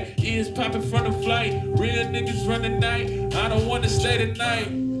swag. Ears popping from the flight, real niggas run the night. I don't want to stay tonight.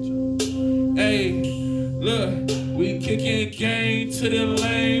 Hey, look, we kicking game to the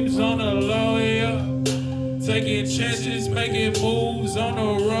lanes on the low, yeah. Taking chances, making moves on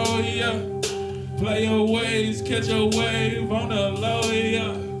the road, yeah. Play a waves, catch a wave on the low,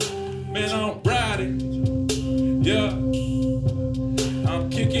 yeah. Man, I'm riding, yeah. I'm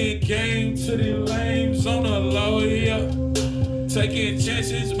kicking game to the lanes on the low, yeah. Taking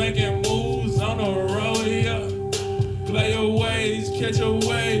chances, making moves on the road, yeah. Play a waves, catch a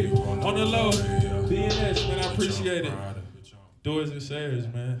wave on the low. DNS, man, I appreciate it. Doors and Sayers,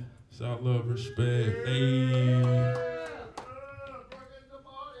 man. South love, respect. Hey.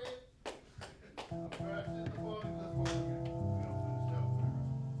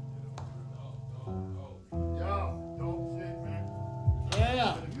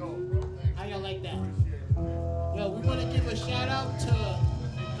 Yeah. How y'all like that? Yo, we want to give a shout out to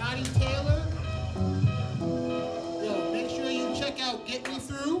Naughty Taylor. Yo, make sure you check out Get Me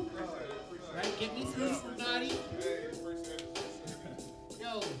Through. Right? Get Me Through from Naughty.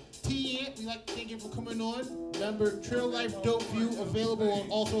 Yo, tAnt, we like to thank you for coming on. Remember, Trail Life Dope View available on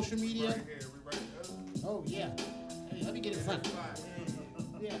all social media. Oh, yeah. Hey, let me get in front.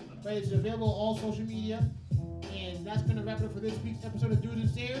 Yeah, but it's available on all social media. And that's going to wrap it up for this week's episode of Dudes and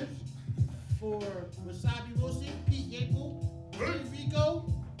Sayers. For Wasabi Wilson, Pete Yapel, Rico,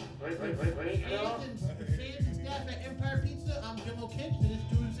 fans and staff at Empire Pizza, I'm Jim O'Kinch, and this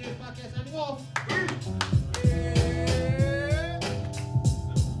Dudes and Sayers podcast signing off.